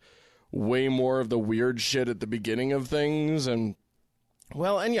like way more of the weird shit at the beginning of things. And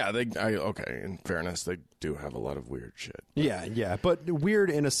well, and yeah, in fairness, they do have a lot of weird shit. yeah, but weird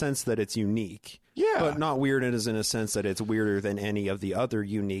in a sense that it's unique. Yeah. But not weird in a sense that it's weirder than any of the other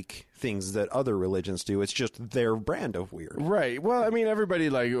unique things that other religions do. It's just their brand of weird. Right. Well, I mean, everybody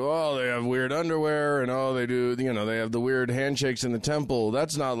like, oh, they have weird underwear and oh, they do, they have the weird handshakes in the temple.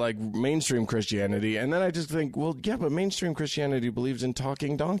 That's not like mainstream Christianity. And then I just think, well, yeah, but mainstream Christianity believes in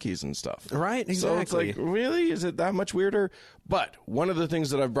talking donkeys and stuff. Right, exactly. So it's like, really? Is it that much weirder? But one of the things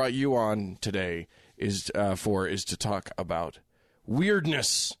that I've brought you on today is to talk about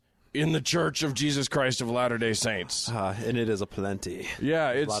weirdness in the Church of Jesus Christ of Latter-day Saints. And it is a plenty. Yeah,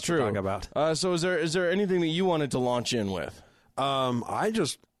 it's Lots true. to talk about. So is there anything that you wanted to launch in with?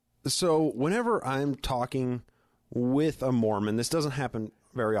 So whenever I'm talking with a Mormon, this doesn't happen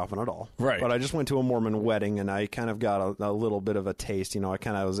very often at all. Right. But I just went to a Mormon wedding, and I kind of got a little bit of a taste. I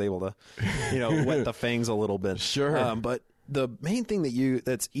kind of was able to, wet the fangs a little bit. Sure. But the main thing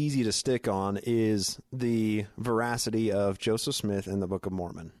that's easy to stick on is the veracity of Joseph Smith and the Book of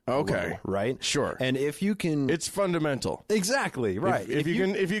Mormon. Okay. Right? Sure. And if you can... It's fundamental. Exactly, right. If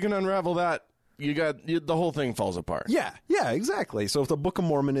you can unravel that, the whole thing falls apart. Yeah, exactly. So if the Book of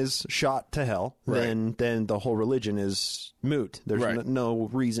Mormon is shot to hell, then the whole religion is moot. There's no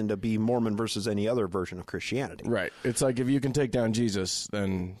reason to be Mormon versus any other version of Christianity. Right. It's like if you can take down Jesus,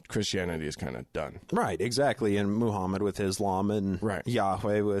 then Christianity is kind of done. Right, exactly. And Muhammad with Islam, and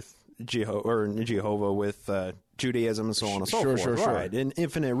Yahweh with Jehovah with Judaism, and so on and so forth. Sure. Right, an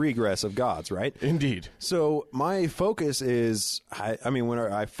infinite regress of gods, right? Indeed. So my focus is, when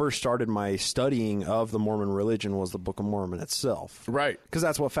I first started my studying of the Mormon religion was the Book of Mormon itself. Right. Because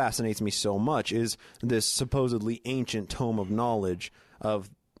that's what fascinates me so much is this supposedly ancient tome of knowledge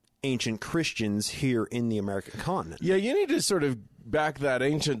of ancient Christians here in the American continent. Yeah, you need to sort of back that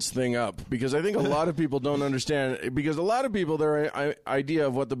ancients thing up, because I think a lot of people don't understand, because a lot of people, their idea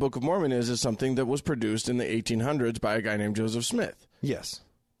of what the Book of Mormon is something that was produced in the 1800s by a guy named Joseph Smith. Yes.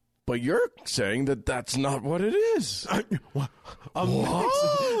 But you're saying that that's not what it is.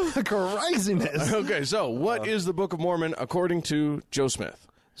 Craziness. Okay, so what is the Book of Mormon according to Joe Smith?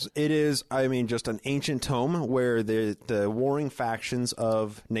 It is, just an ancient tome where the warring factions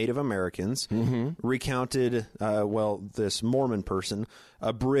of Native Americans recounted, this Mormon person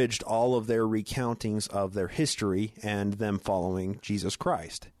abridged all of their recountings of their history and them following Jesus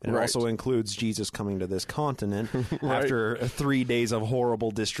Christ. And it also includes Jesus coming to this continent after 3 days of horrible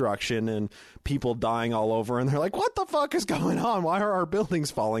destruction and people dying all over. And they're like, what the fuck is going on? Why are our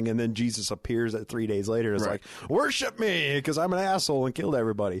buildings falling? And then Jesus appears 3 days later. It's like, worship me because I'm an asshole and killed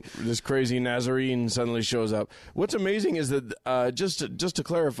everybody. This crazy Nazarene suddenly shows up. What's amazing is that just to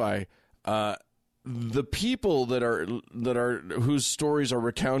clarify, the people that are whose stories are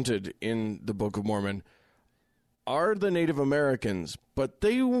recounted in the Book of Mormon are the Native Americans, but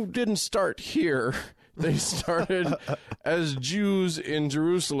they didn't start here. They started as Jews in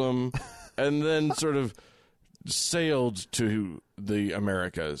Jerusalem, and then sort of sailed to the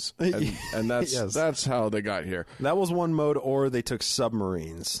Americas, and that's Yes. that's how they got here. That was one mode, or they took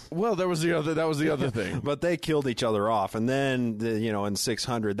submarines. Well, that was the other thing. But they killed each other off, and then in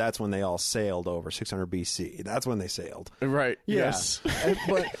 600, that's when they all sailed over. 600 BC, that's when they sailed. Right? Yeah. Yes.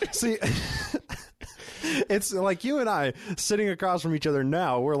 But see, it's like you and I sitting across from each other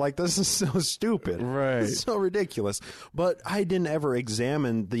now. We're like, this is so stupid, Right. It's so ridiculous. But I didn't ever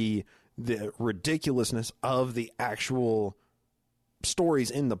examine the ridiculousness of the actual stories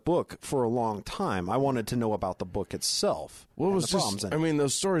in the book for a long time. I wanted to know about the book itself. Well, it and was the problems just, in I it. mean,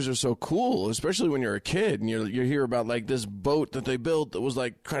 those stories are so cool, especially when you're a kid and you hear about like this boat that they built that was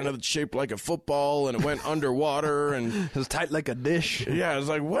like kind of shaped like a football and it went underwater and It was tight like a dish. yeah, it's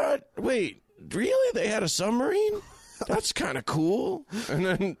like, what? Wait, really? They had a submarine? That's kind of cool.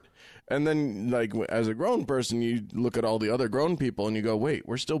 And then, like, as a grown person, you look at all the other grown people and you go, wait,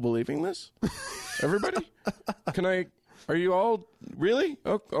 we're still believing this? Everybody? Are you all, really?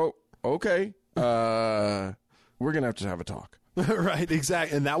 Oh, okay. We're going to have a talk. Right,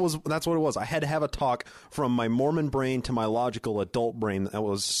 exactly. And that's what it was. I had to have a talk from my Mormon brain to my logical adult brain that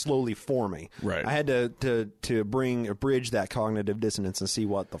was slowly forming. Right. I had to bridge that cognitive dissonance and see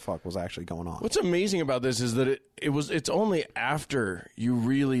what the fuck was actually going on. What's amazing about this is that it's only after you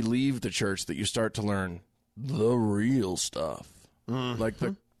really leave the church that you start to learn the real stuff. Like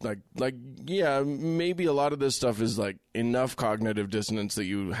yeah, maybe a lot of this stuff is like enough cognitive dissonance that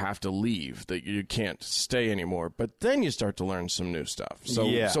you have to leave, that you can't stay anymore. But then you start to learn some new stuff. So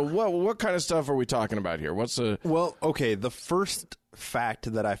Yeah. so what kind of stuff are we talking about here? Well, okay, the first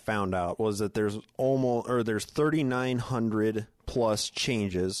fact that I found out was that there's 3,900 plus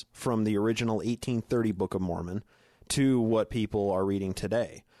changes from the original 1830 Book of Mormon to what people are reading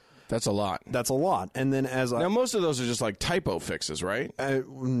today. That's a lot. That's a lot. And then Now most of those are just like typo fixes, right?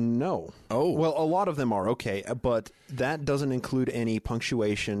 No. Oh. Well, a lot of them are okay, but that doesn't include any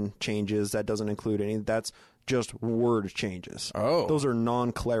punctuation changes. That doesn't include any. That's just word changes. Oh. Those are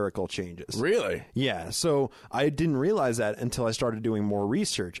non-clerical changes. Really? Yeah. So I didn't realize that until I started doing more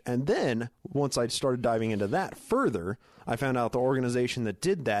research. And then once I started diving into that further, I found out the organization that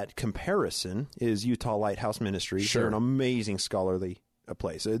did that comparison is Utah Lighthouse Ministry. Sure. They're an amazing scholarly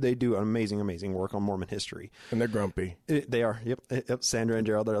place. They do amazing work on Mormon history. And they're grumpy. They are. Yep. Sandra and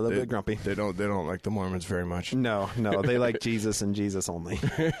Gerald are a little bit grumpy. They don't like the Mormons very much. No, they like Jesus and Jesus only.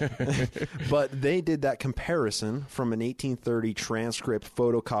 But they did that comparison from an 1830 transcript,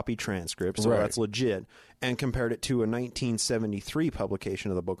 photocopy transcript, so Right. that's legit, and compared it to a 1973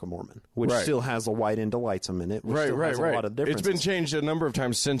 publication of the Book of Mormon, which Right. still has a white endolytsum in it, which still has a lot of It's differences. been changed a number of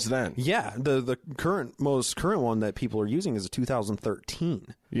times since then. Yeah, the most current one that people are using is a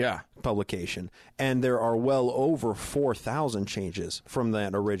 2013 Yeah. publication, and there are well over 4,000 changes from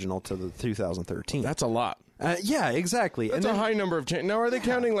that original to the 2013. That's a lot. Yeah, exactly. That's and a high number of changes. Now, are they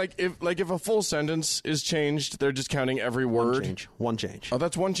counting if a full sentence is changed, they're just counting every word? One change. Oh,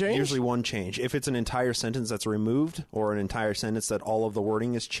 that's one change? Usually one change. If it's an entire sentence that's removed or an entire sentence that all of the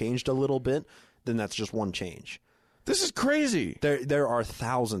wording is changed a little bit, then that's just one change. This is crazy. There are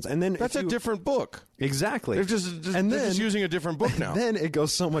thousands. And then That's a different book. Exactly. They're just using a different book now. Then it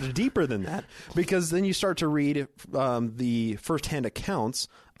goes so much deeper than that, because then you start to read the firsthand accounts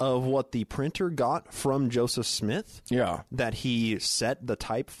of what the printer got from Joseph Smith. Yeah. That he set the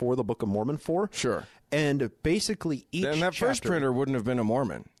type for the Book of Mormon for. Sure. And basically each And that first chapter- printer wouldn't have been a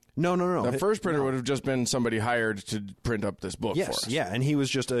Mormon. No. The first printer would have just been somebody hired to print up this book for Yes, us. yeah, and he was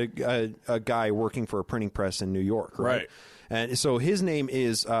just a guy working for a printing press in New York, right? Right. And so his name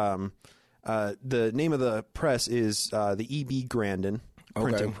is the name of the press is the E.B. Grandin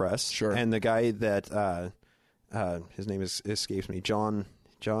Printing Press. Sure. And the guy that his name escapes me, John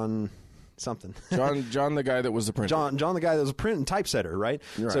something. John, the guy that was the printer. John, the guy that was a print and typesetter, right?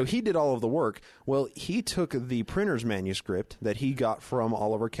 So he did all of the work. Well, he took the printer's manuscript that he got from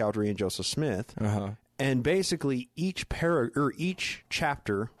Oliver Cowdery and Joseph Smith, and basically each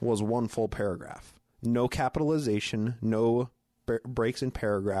chapter was one full paragraph. No capitalization, no breaks in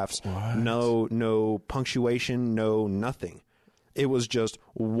paragraphs, no punctuation, no nothing. It was just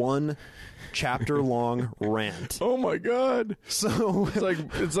one chapter-long rant. Oh my God! So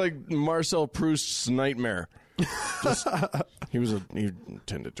It's like Marcel Proust's nightmare. He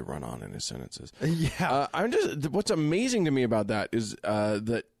tended to run on in his sentences. Yeah. What's amazing to me about that is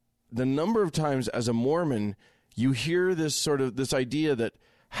that the number of times as a Mormon you hear this idea that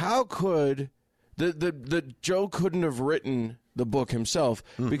how could that Joe couldn't have written the book himself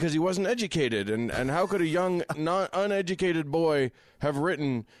because he wasn't educated, and how could a young uneducated boy have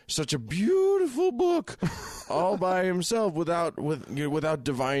written such a beautiful book all by himself without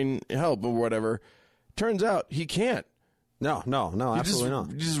divine help or whatever? Turns out he can't. No, absolutely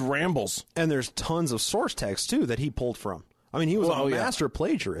not. He just rambles. And there's tons of source text, too, that he pulled from. I mean, he was a master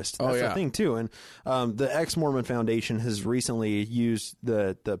plagiarist. That's the thing, too. And the Ex-Mormon Foundation has recently used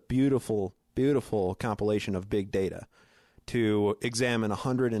the beautiful, beautiful compilation of big data to examine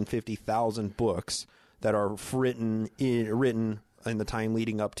 150,000 books that are written in the time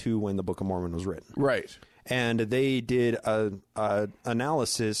leading up to when the Book of Mormon was written. Right. And they did a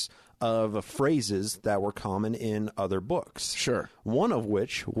analysis of phrases that were common in other books. Sure. One of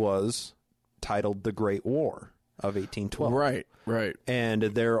which was titled The Great War of 1812. Right. And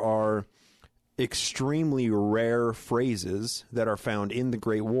there are extremely rare phrases that are found in the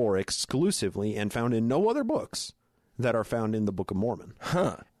Great War exclusively and found in no other books that are found in the Book of Mormon.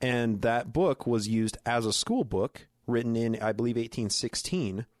 Huh. And that book was used as a school book written in, I believe,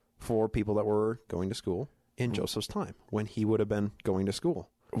 1816 for people that were going to school in Joseph's time when he would have been going to school.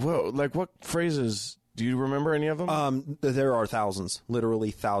 Whoa, like what phrases? Do you remember any of them? There are thousands,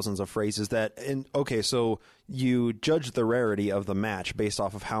 literally thousands of phrases that, so you judge the rarity of the match based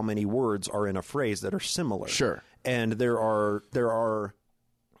off of how many words are in a phrase that are similar. Sure. And there are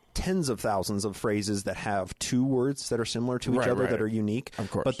tens of thousands of phrases that have two words that are similar to each other that are unique. Of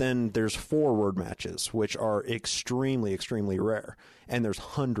course. But then there's 4-word matches, which are extremely, extremely rare. And there's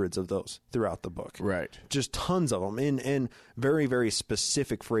hundreds of those throughout the book. Right. Just tons of them in very, very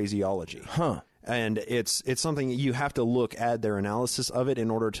specific phraseology. Huh. And it's something you have to look at their analysis of it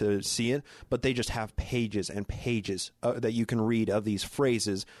in order to see it. But they just have pages and pages that you can read of these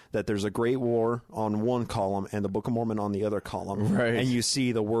phrases that there's a great war on one column and the Book of Mormon on the other column. Right. And you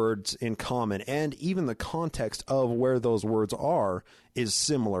see the words in common. And even the context of where those words are is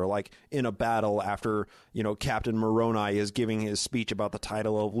similar. Like in a battle after, Captain Moroni is giving his speech about the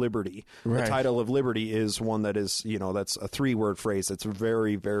title of liberty. Right. The title of liberty is one that is, that's a 3-word phrase that's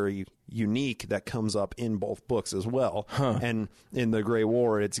very, very unique that comes up in both books as well. Huh. And in the Great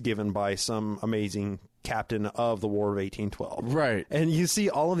War, it's given by some amazing captain of the War of 1812. Right. And you see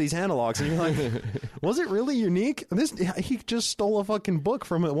all of these analogs, and you're like, was it really unique? He just stole a fucking book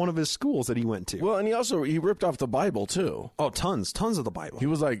from one of his schools that he went to. Well, and he ripped off the Bible, too. Oh, tons of the Bible. He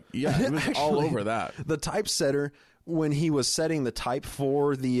was like, he was Actually, all over that. The typesetter, when he was setting the type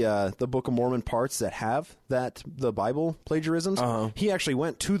for the Book of Mormon parts that have the Bible plagiarisms, he actually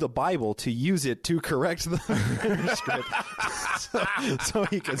went to the Bible to use it to correct the manuscript, so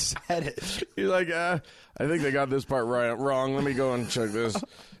he could set it. He's like, I think they got this part wrong. Let me go and check this.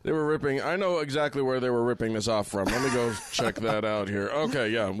 They were ripping. I know exactly where they were ripping this off from. Let me go check that out here. Okay,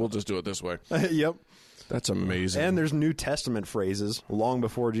 yeah, we'll just do it this way. Yep. That's amazing. And there's New Testament phrases long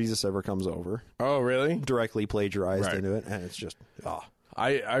before Jesus ever comes over. Oh, really? Directly plagiarized Right. into it, and it's just,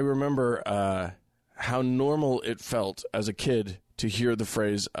 I remember how normal it felt as a kid to hear the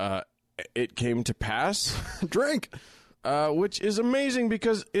phrase, it came to pass. Drink! Which is amazing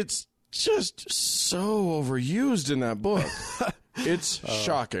because it's just so overused in that book. It's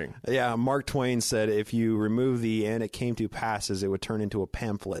shocking. Yeah, Mark Twain said if you remove the "and it came to passes," it would turn into a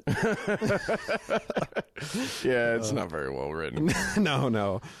pamphlet. Yeah, it's not very well written.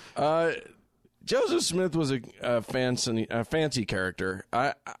 No. Joseph Smith was a fancy character.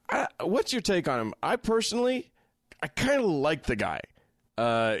 What's your take on him? I personally kind of like the guy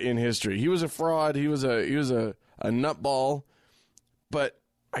in history. He was a fraud. He was a nutball, but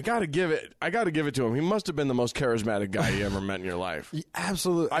I gotta give it to him. He must have been the most charismatic guy you ever met in your life.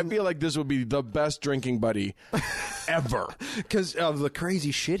 Absolutely. I feel like this would be the best drinking buddy ever. Because of the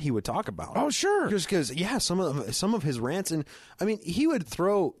crazy shit he would talk about. Oh, sure. Just because, some of his rants, and I mean, he would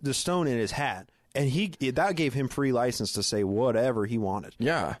throw the stone in his hat, and that gave him free license to say whatever he wanted.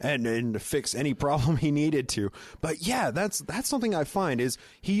 Yeah. And to fix any problem he needed to. But yeah, that's something I find is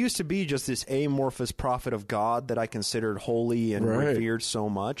he used to be just this amorphous prophet of God that I considered holy and revered so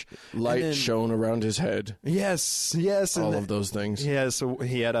much. Light shone around his head. Yes. All of those things. Yeah, so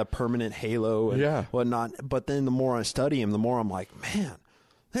he had a permanent halo and whatnot. But then the more I study him, the more I'm like, man,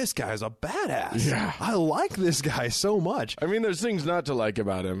 this guy's a badass. Yeah. I like this guy so much. I mean, there's things not to like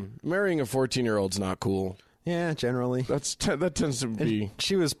about him. Marrying a 14-year-old's not cool. Yeah, generally. That tends to be.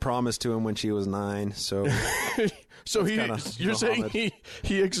 She was promised to him when she was 9, so. So you're saying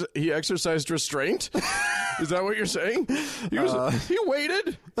he exercised restraint? Is that what you're saying? He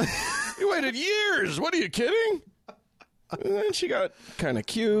waited. He waited years. What are you kidding? And then she got kind of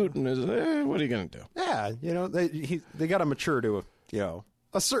cute, and what are you gonna do? Yeah, they got to mature to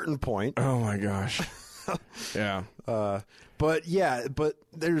a certain point. Oh my gosh. Yeah. But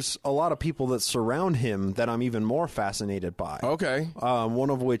there's a lot of people that surround him that I'm even more fascinated by. Okay. One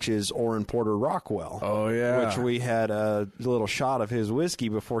of which is Orrin Porter Rockwell. Oh, yeah. Which we had a little shot of his whiskey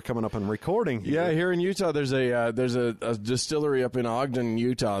before coming up and recording here. Yeah, here in Utah, there's a distillery up in Ogden,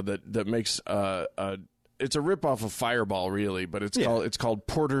 Utah that makes it's a ripoff of Fireball, really, but it's called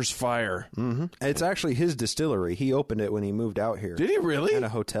Porter's Fire. Mm-hmm. It's actually his distillery. He opened it when he moved out here. Did he really? In a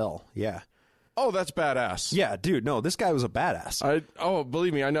hotel. Yeah. Oh, that's badass. Yeah, dude. No, this guy was a badass.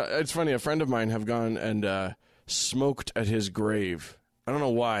 Believe me, I know. It's funny. A friend of mine have gone and smoked at his grave. I don't know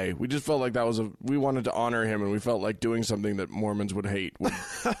why. We just felt like we wanted to honor him, and we felt like doing something that Mormons would hate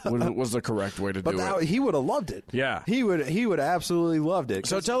was the correct way to do it. He would have loved it. Yeah. He would absolutely loved it.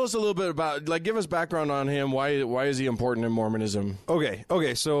 So tell us a little bit about, give us background on him. Why is he important in Mormonism? Okay.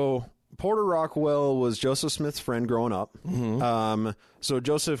 So Porter Rockwell was Joseph Smith's friend growing up. Mm-hmm. So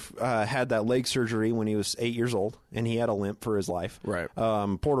Joseph had that leg surgery when he was 8 years old, and he had a limp for his life. Right.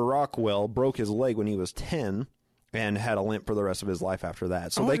 Porter Rockwell broke his leg when he was 10 and had a limp for the rest of his life after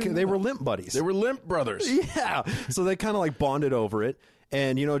that. So they were limp buddies. They were limp brothers. Yeah. So they kind of like bonded over it.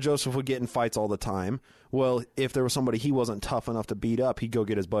 And, Joseph would get in fights all the time. Well, if there was somebody he wasn't tough enough to beat up, he'd go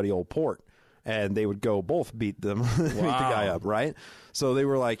get his buddy Old Port. And they would go both beat the guy up, right? So they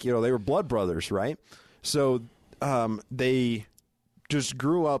were like, they were blood brothers, right? So they just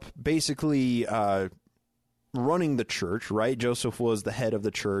grew up basically running the church, right? Joseph was the head of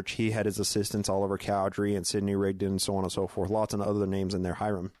the church. He had his assistants, Oliver Cowdery and Sidney Rigdon, so on and so forth. Lots of other names in there,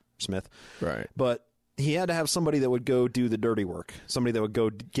 Hiram Smith. Right. But he had to have somebody that would go do the dirty work, somebody that would go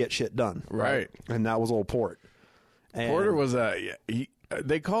get shit done. Right. And that was Old Port. And Porter was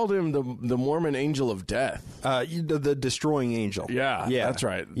they called him the Mormon angel of death. The destroying angel. Yeah, that's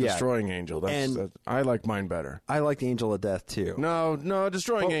right. Yeah. Destroying angel. I like mine better. I like the angel of death too. No,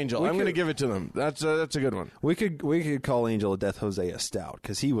 destroying angel. I'm going to give it to them. That's a good one. We could call angel of death Hosea Stout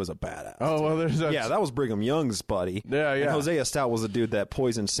because he was a badass. Oh well, that was Brigham Young's buddy. Yeah. And Hosea Stout was the dude that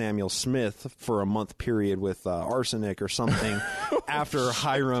poisoned Samuel Smith for a month period with arsenic or something after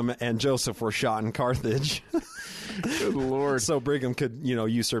Hiram and Joseph were shot in Carthage. Good Lord. So Brigham could,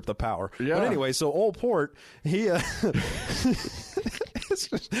 usurp the power. Yeah. But anyway, so Old Port, he... the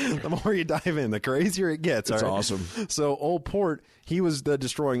more you dive in, the crazier it gets. It's right? awesome. So Old Port, he was the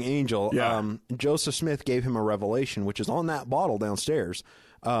destroying angel. Yeah. Joseph Smith gave him a revelation, which is on that bottle downstairs.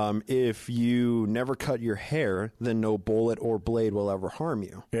 If you never cut your hair, then no bullet or blade will ever harm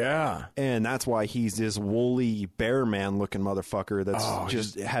you. Yeah. And that's why he's this woolly bear man looking motherfucker that's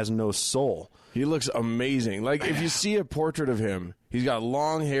just has no soul. He looks amazing. Like if you see a portrait of him, he's got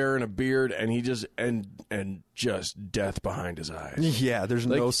long hair and a beard, and he just and just death behind his eyes. Yeah, there's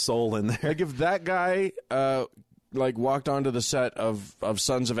no soul in there. Like if that guy walked onto the set of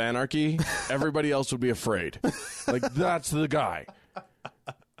Sons of Anarchy, everybody else would be afraid. Like that's the guy.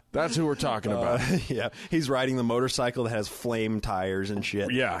 That's who we're talking about. Yeah, he's riding the motorcycle that has flame tires and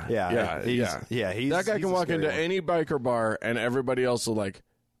shit. Yeah. That guy can walk into any biker bar, and everybody else will like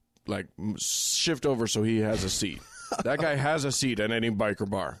shift over so he has a seat. That guy has a seat at any biker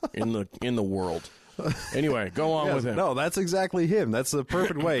bar in the world. Anyway, go on with him. No, that's exactly him. That's the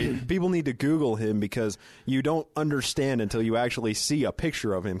perfect way. People need to Google him because you don't understand until you actually see a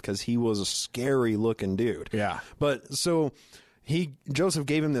picture of him because he was a scary looking dude. Yeah. But so Joseph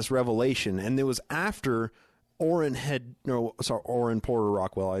gave him this revelation, and it was after Orrin Porter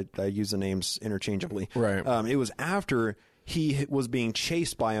Rockwell. I use the names interchangeably. Right. It was after he was being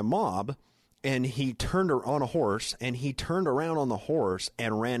chased by a mob, and he turned on a horse, and he turned around on the horse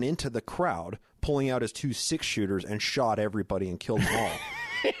and ran into the crowd, pulling out his 2 6-shooters and shot everybody and killed them all.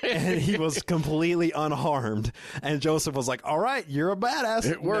 And he was completely unharmed. And Joseph was like, all right, you're a badass.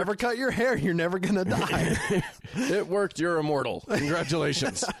 It worked. Never cut your hair. You're never going to die. It worked. You're immortal.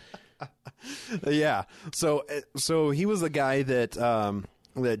 Congratulations. Yeah. So he was the guy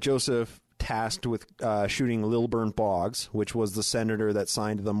that Joseph tasked with shooting Lilburn Boggs, which was the senator that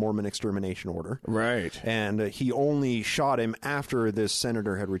signed the Mormon extermination order. Right. And he only shot him after this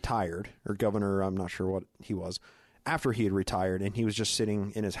senator had retired, or governor, I'm not sure what he was, after he had retired, and he was just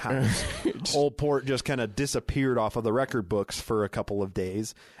sitting in his house. Old Port just kind of disappeared off of the record books for a couple of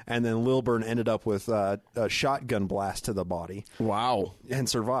days, and then Lilburn ended up with a shotgun blast to the body. Wow. And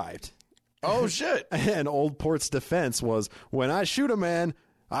survived. Oh, shit. And Old Port's defense was, when I shoot a man,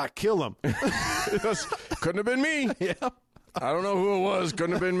 I kill him. Couldn't have been me. Yeah. I don't know who it was.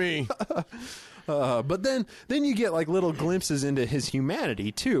 Couldn't have been me. But then you get like little glimpses into his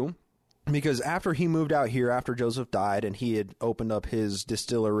humanity too, because after he moved out here, after Joseph died, and he had opened up his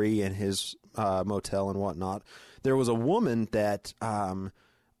distillery and his motel and whatnot, there was a woman that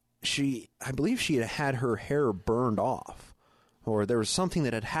I believe she had her hair burned off, or there was something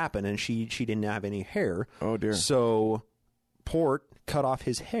that had happened, and she didn't have any hair. Oh, dear. So Port cut off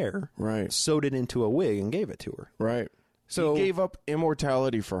his hair, Right. sewed it into a wig, and gave it to her. Right. So he gave up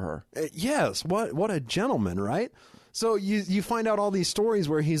immortality for her. Yes, what a gentleman, right? So you find out all these stories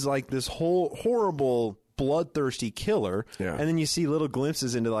where he's like this whole horrible, bloodthirsty killer, Yeah. and then you see little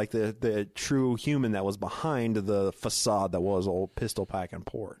glimpses into like the true human that was behind the facade that was old pistol packing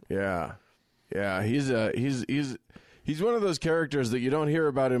Port. Yeah. Yeah, he's one of those characters that you don't hear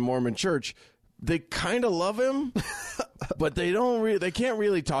about in Mormon church. They kind of love him, but they can't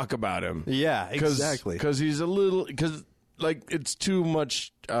really talk about him. Yeah, exactly. Because he's a little, like it's too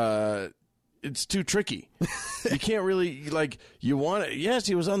much, it's too tricky. You can't really, like, you want it. Yes,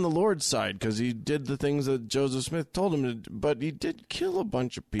 he was on the Lord's side because he did the things that Joseph Smith told him to, but he did kill a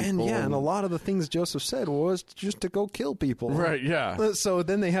bunch of people. And a lot of the things Joseph said was just to go kill people. Right, yeah. So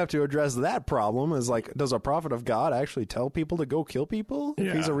then they have to address that problem is like, does a prophet of God actually tell people to go kill people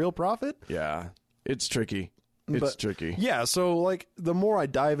if he's a real prophet? Yeah, it's tricky. It's tricky. Yeah, so like the more I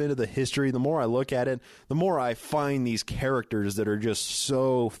dive into the history, the more I look at it, the more I find these characters that are just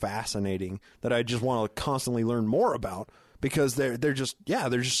so fascinating that I just want to constantly learn more about because they're just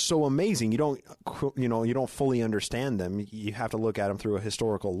so amazing. You don't fully understand them. You have to look at them through a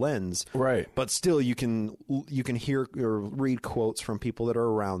historical lens. Right. But still you can hear or read quotes from people that are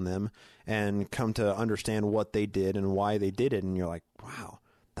around them and come to understand what they did and why they did it, and you're like, wow.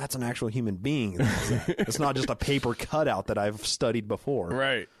 That's an actual human being. It's not just a paper cutout that I've studied before.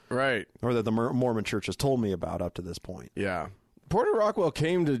 Right, right. Or that the Mormon Church has told me about up to this point. Yeah. Porter Rockwell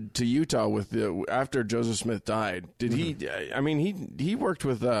came to Utah after Joseph Smith died. Did he? I mean, he worked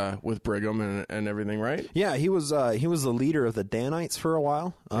with Brigham and everything, right? Yeah, he was the leader of the Danites for a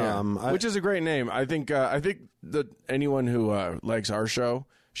while. Which is a great name. I think that anyone who likes our show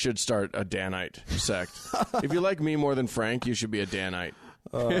should start a Danite sect. If you like me more than Frank, you should be a Danite.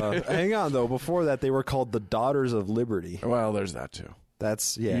 Hang on, though. Before that, they were called the Daughters of Liberty. Well, there's that too.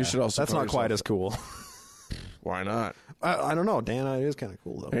 You should also. That's not quite yourself. as cool. Why not? I don't know. Danite is kind of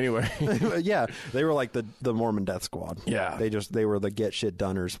cool though. Anyway, yeah, they were like the Mormon Death Squad. Yeah, they were the get shit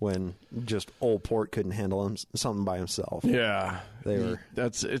doners when just old Port couldn't handle something by himself. Yeah, they were.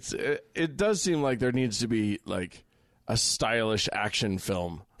 It does seem like there needs to be like a stylish action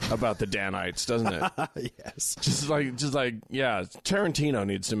film about the Danites, doesn't it? Yes. Just like yeah, Tarantino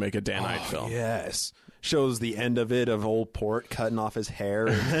needs to make a Danite film. Yes. Shows the end of it of old Port cutting off his hair,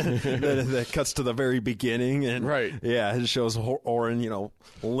 and that cuts to the very beginning, and right, yeah, it shows Orrin,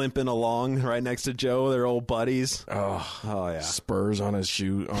 limping along right next to Joe, their old buddies. Oh yeah, spurs on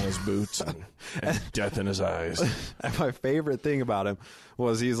his boots, and death in his eyes. And my favorite thing about him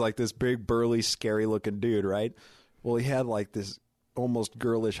was he's like this big, burly, scary-looking dude, right? Well, he had like this almost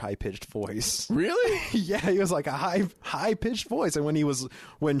girlish high-pitched voice. Really? Yeah, he was like a high-pitched voice, and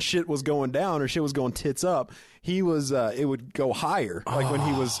when shit was going down or shit was going tits up, he was it would go higher, like when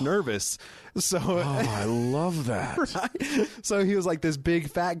he was nervous. So I love that. Right? So he was like this big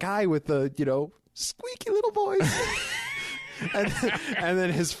fat guy with the squeaky little voice. and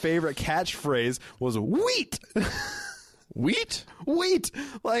then his favorite catchphrase was wheat. Wheat? Wheat.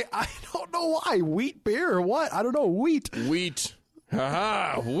 Like, I don't know why. Wheat beer or what? I don't know. Wheat.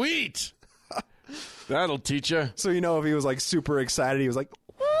 Haha, wheat. That'll teach you. So, if he was like super excited, he was like,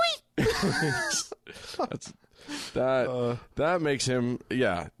 wheat. That makes him,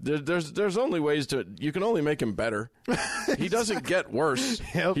 yeah. There's only ways you can only make him better. He doesn't get worse.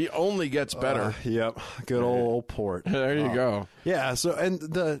 Yep. He only gets better. Yep. Good old Port. There you go. Yeah. So, and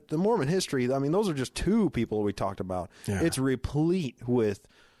the Mormon history, I mean, those are just two people we talked about. Yeah. It's replete with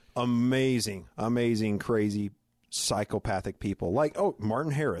amazing, crazy, psychopathic people. Like,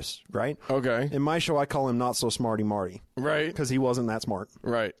 Martin Harris, right? Okay. In my show, I call him Not So Smarty Marty. Right. Because he wasn't that smart.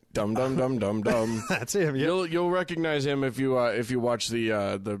 Right. Dum dum dum dum dum. That's him. Yep. You'll recognize him if you watch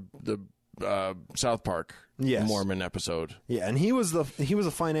the South Park Mormon episode. Yeah, and he was a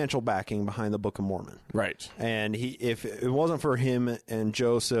financial backing behind the Book of Mormon. Right. And if it wasn't for him and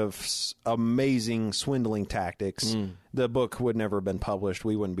Joseph's amazing swindling tactics, the book would never have been published.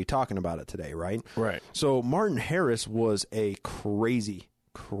 We wouldn't be talking about it today, right? Right. So Martin Harris was a crazy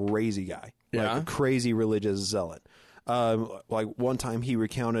guy. Yeah. Like a crazy religious zealot. Like one time he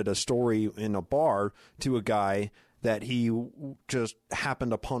recounted a story in a bar to a guy that he just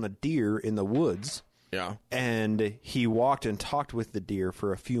happened upon a deer in the woods. Yeah. And he walked and talked with the deer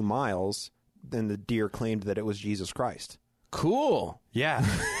for a few miles. Then the deer claimed that it was Jesus Christ. Cool. Yeah.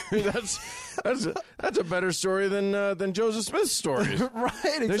 that's a better story than Joseph Smith's stories. Right,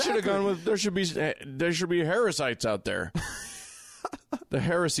 exactly. They should have gone with there should be Harrisites out there. The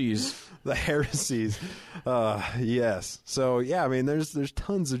heresies. The heresies. Yes. So, yeah, I mean, there's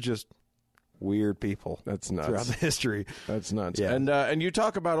tons of just weird people. That's nuts. Throughout the history. That's nuts. Yeah. And you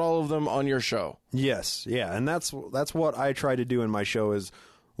talk about all of them on your show. Yes. Yeah. And that's what I try to do in my show is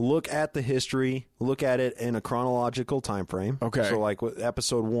look at the history, look at it in a chronological time frame. Okay. So, like,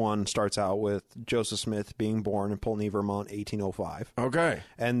 episode 1 starts out with Joseph Smith being born in Pulteney, Vermont, 1805. Okay.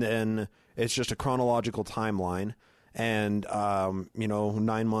 And then it's just a chronological timeline. And,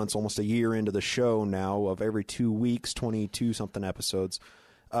 9 months, almost a year into the show now, of every 2 weeks, 22-something episodes,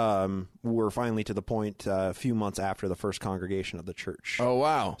 we're finally to the point a few months after the first congregation of the church. Oh,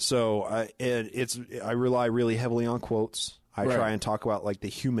 wow. So I rely really heavily on quotes. I Right. try and talk about like the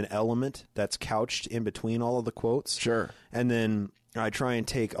human element that's couched in between all of the quotes. Sure. And then I try and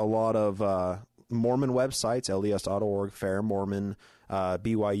take a lot of Mormon websites, LDS.org, Fair Mormon,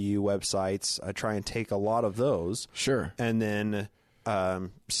 BYU websites. I try and take a lot of those. Sure. And then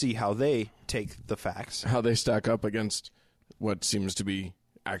see how they take the facts. How they stack up against what seems to be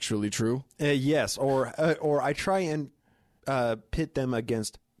actually true. Yes, or I try and pit them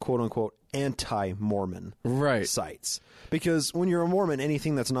against quote-unquote anti-Mormon Right. sites. Because when you're a Mormon,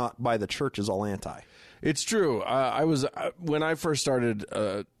 anything that's not by the church is all anti. It's true. I was when I first started.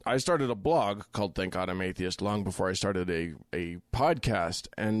 I started a blog called "Thank God I'm Atheist" long before I started a podcast,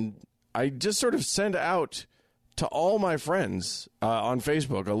 and I just sort of sent out to all my friends on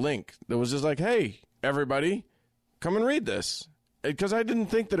Facebook a link that was just like, "Hey, everybody, come and read this," because I didn't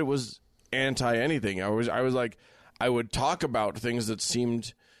think that it was anti anything. I was like, I would talk about things that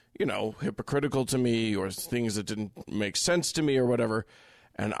seemed, hypocritical to me, or things that didn't make sense to me, or whatever.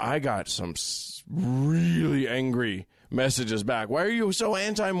 And I got some really angry messages back. Why are you so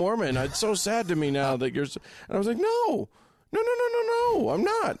anti-Mormon? It's so sad to me now that you're... And I was like, no, I'm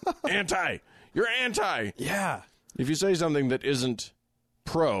not anti. You're anti. Yeah. If you say something that isn't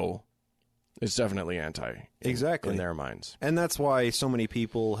pro, it's definitely anti. Exactly. In their minds. And that's why so many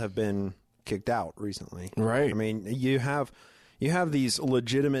people have been kicked out recently. Right. I mean, you have these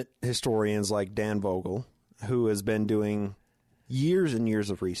legitimate historians like Dan Vogel, who has been doing years and years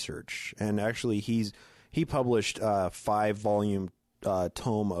of research, and actually he published a 5-volume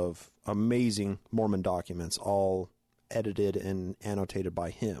tome of amazing Mormon documents, all edited and annotated by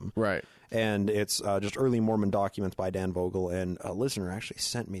him. Right. And it's just early Mormon documents by Dan Vogel, and a listener actually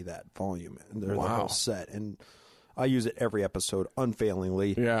sent me that volume. They're the whole set, and I use it every episode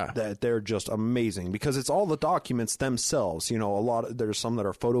unfailingly. Yeah. That they're just amazing because it's all the documents themselves. There's some that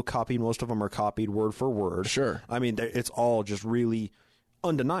are photocopied. Most of them are copied word for word. Sure. I mean, it's all just really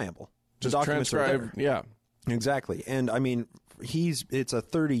undeniable. The Just documents are transcribe. there. Yeah. Exactly. And I mean, it's a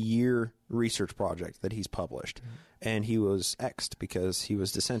 30-year research project that he's published, and he was X'd because he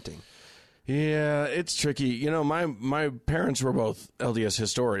was dissenting. Yeah, it's tricky. My parents were both LDS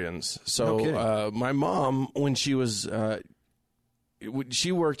historians. So Okay. My mom, when she was,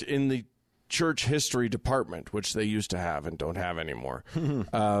 she worked in the church history department, which they used to have and don't have anymore.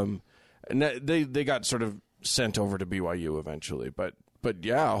 And they got sort of sent over to BYU eventually. But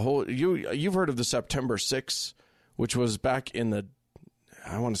yeah, you've heard of the September 6th, which was back in the,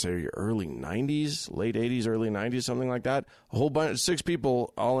 I want to say early 90s, late 80s, early 90s, something like that. A whole bunch, 6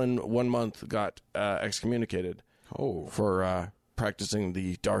 people all in 1 month got excommunicated for practicing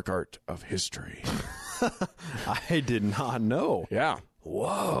the dark art of history. I did not know. Yeah.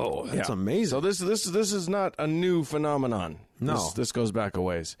 Whoa, that's Yeah. amazing. So this is not a new phenomenon. No. This goes back a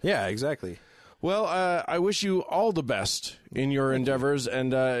ways. Yeah, exactly. Well, I wish you all the best in your endeavors,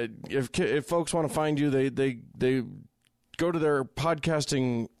 and if folks want to find you, they go to their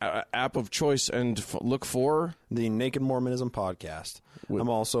podcasting app of choice and look for The Naked Mormonism Podcast. I'm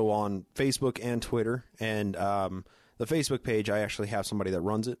also on Facebook and Twitter, and the Facebook page, I actually have somebody that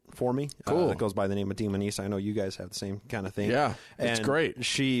runs it for me. Cool. That goes by the name of Demonisa. I know you guys have the same kind of thing. Yeah, it's And great.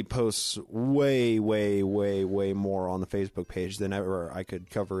 She posts way, way, way, way more on the Facebook page than ever I could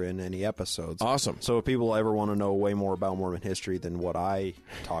cover in any episodes. Awesome. So if people ever want to know way more about Mormon history than what I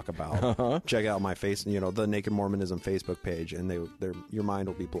talk about, check out my the Naked Mormonism Facebook page, and your mind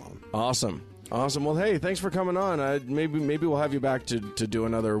will be blown. Awesome. Well, hey, thanks for coming on. Maybe we'll have you back to do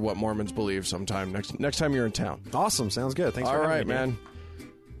another What Mormons Believe sometime next time you're in town. Awesome. Sounds good. Thanks All for having right, me, man.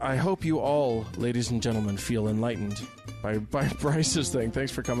 I hope you all, ladies and gentlemen, feel enlightened by Bryce's thing.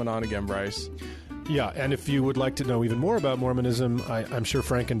 Thanks for coming on again, Bryce. Yeah, and if you would like to know even more about Mormonism, I'm sure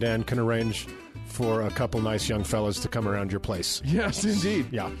Frank and Dan can arrange for a couple nice young fellas to come around your place. Yes, indeed.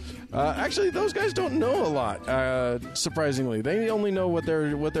 Yeah. Actually, those guys don't know a lot. Surprisingly, they only know what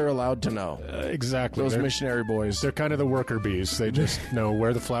they're allowed to know. Exactly. Those missionary boys. They're kind of the worker bees. They just know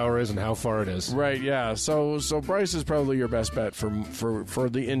where the flower is and how far it is. Right. Yeah. So Bryce is probably your best bet for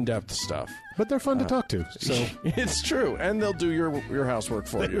the in-depth stuff. But they're fun to talk to. So It's true, and they'll do your housework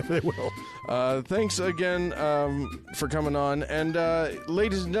for you. they will. Thanks again for coming on. And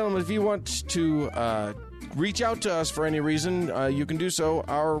ladies and gentlemen, if you want to reach out to us for any reason, you can do so.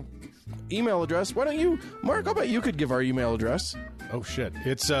 Our email address. Why don't you, Mark? How about you could give our email address? Oh, shit.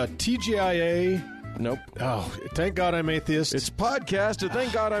 It's TGIA. Nope. Oh, thank God I'm atheist. It's podcast at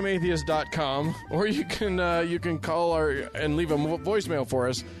thankgodimatheist.com, or you can call and leave a voicemail for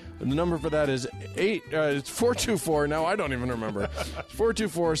us. And the number for that is it's 424. Now I don't even remember.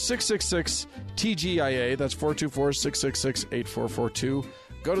 424-666-TGIA. That's 424-666-8442.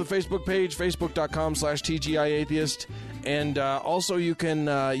 Go to the Facebook page, facebook.com/TGIAtheist. And also you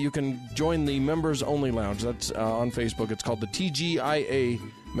can join the Members Only Lounge. That's on Facebook. It's called the TGIA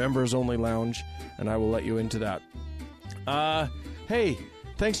Members Only Lounge, and I will let you into that. Hey,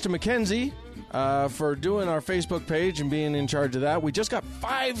 thanks to Mackenzie for doing our Facebook page and being in charge of that. We just got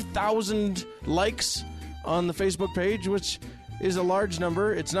 5,000 likes on the Facebook page, which is a large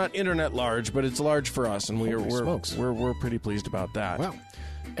number. It's not internet large, but it's large for us, and we're pretty pleased about that. Wow.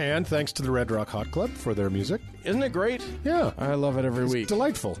 And thanks to the Red Rock Hot Club for their music. Isn't it great? Yeah. I love it every It's week.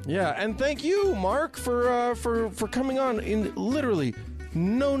 delightful. Yeah, and thank you, Mark, for coming on in literally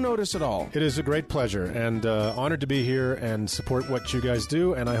no notice at all. It is a great pleasure, and honored to be here and support what you guys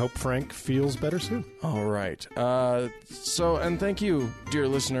do, and I hope Frank feels better soon. All right. And thank you, dear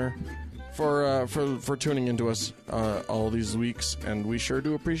listener, for tuning into us all these weeks, and we sure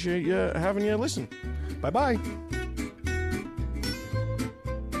do appreciate having you listen. Bye-bye.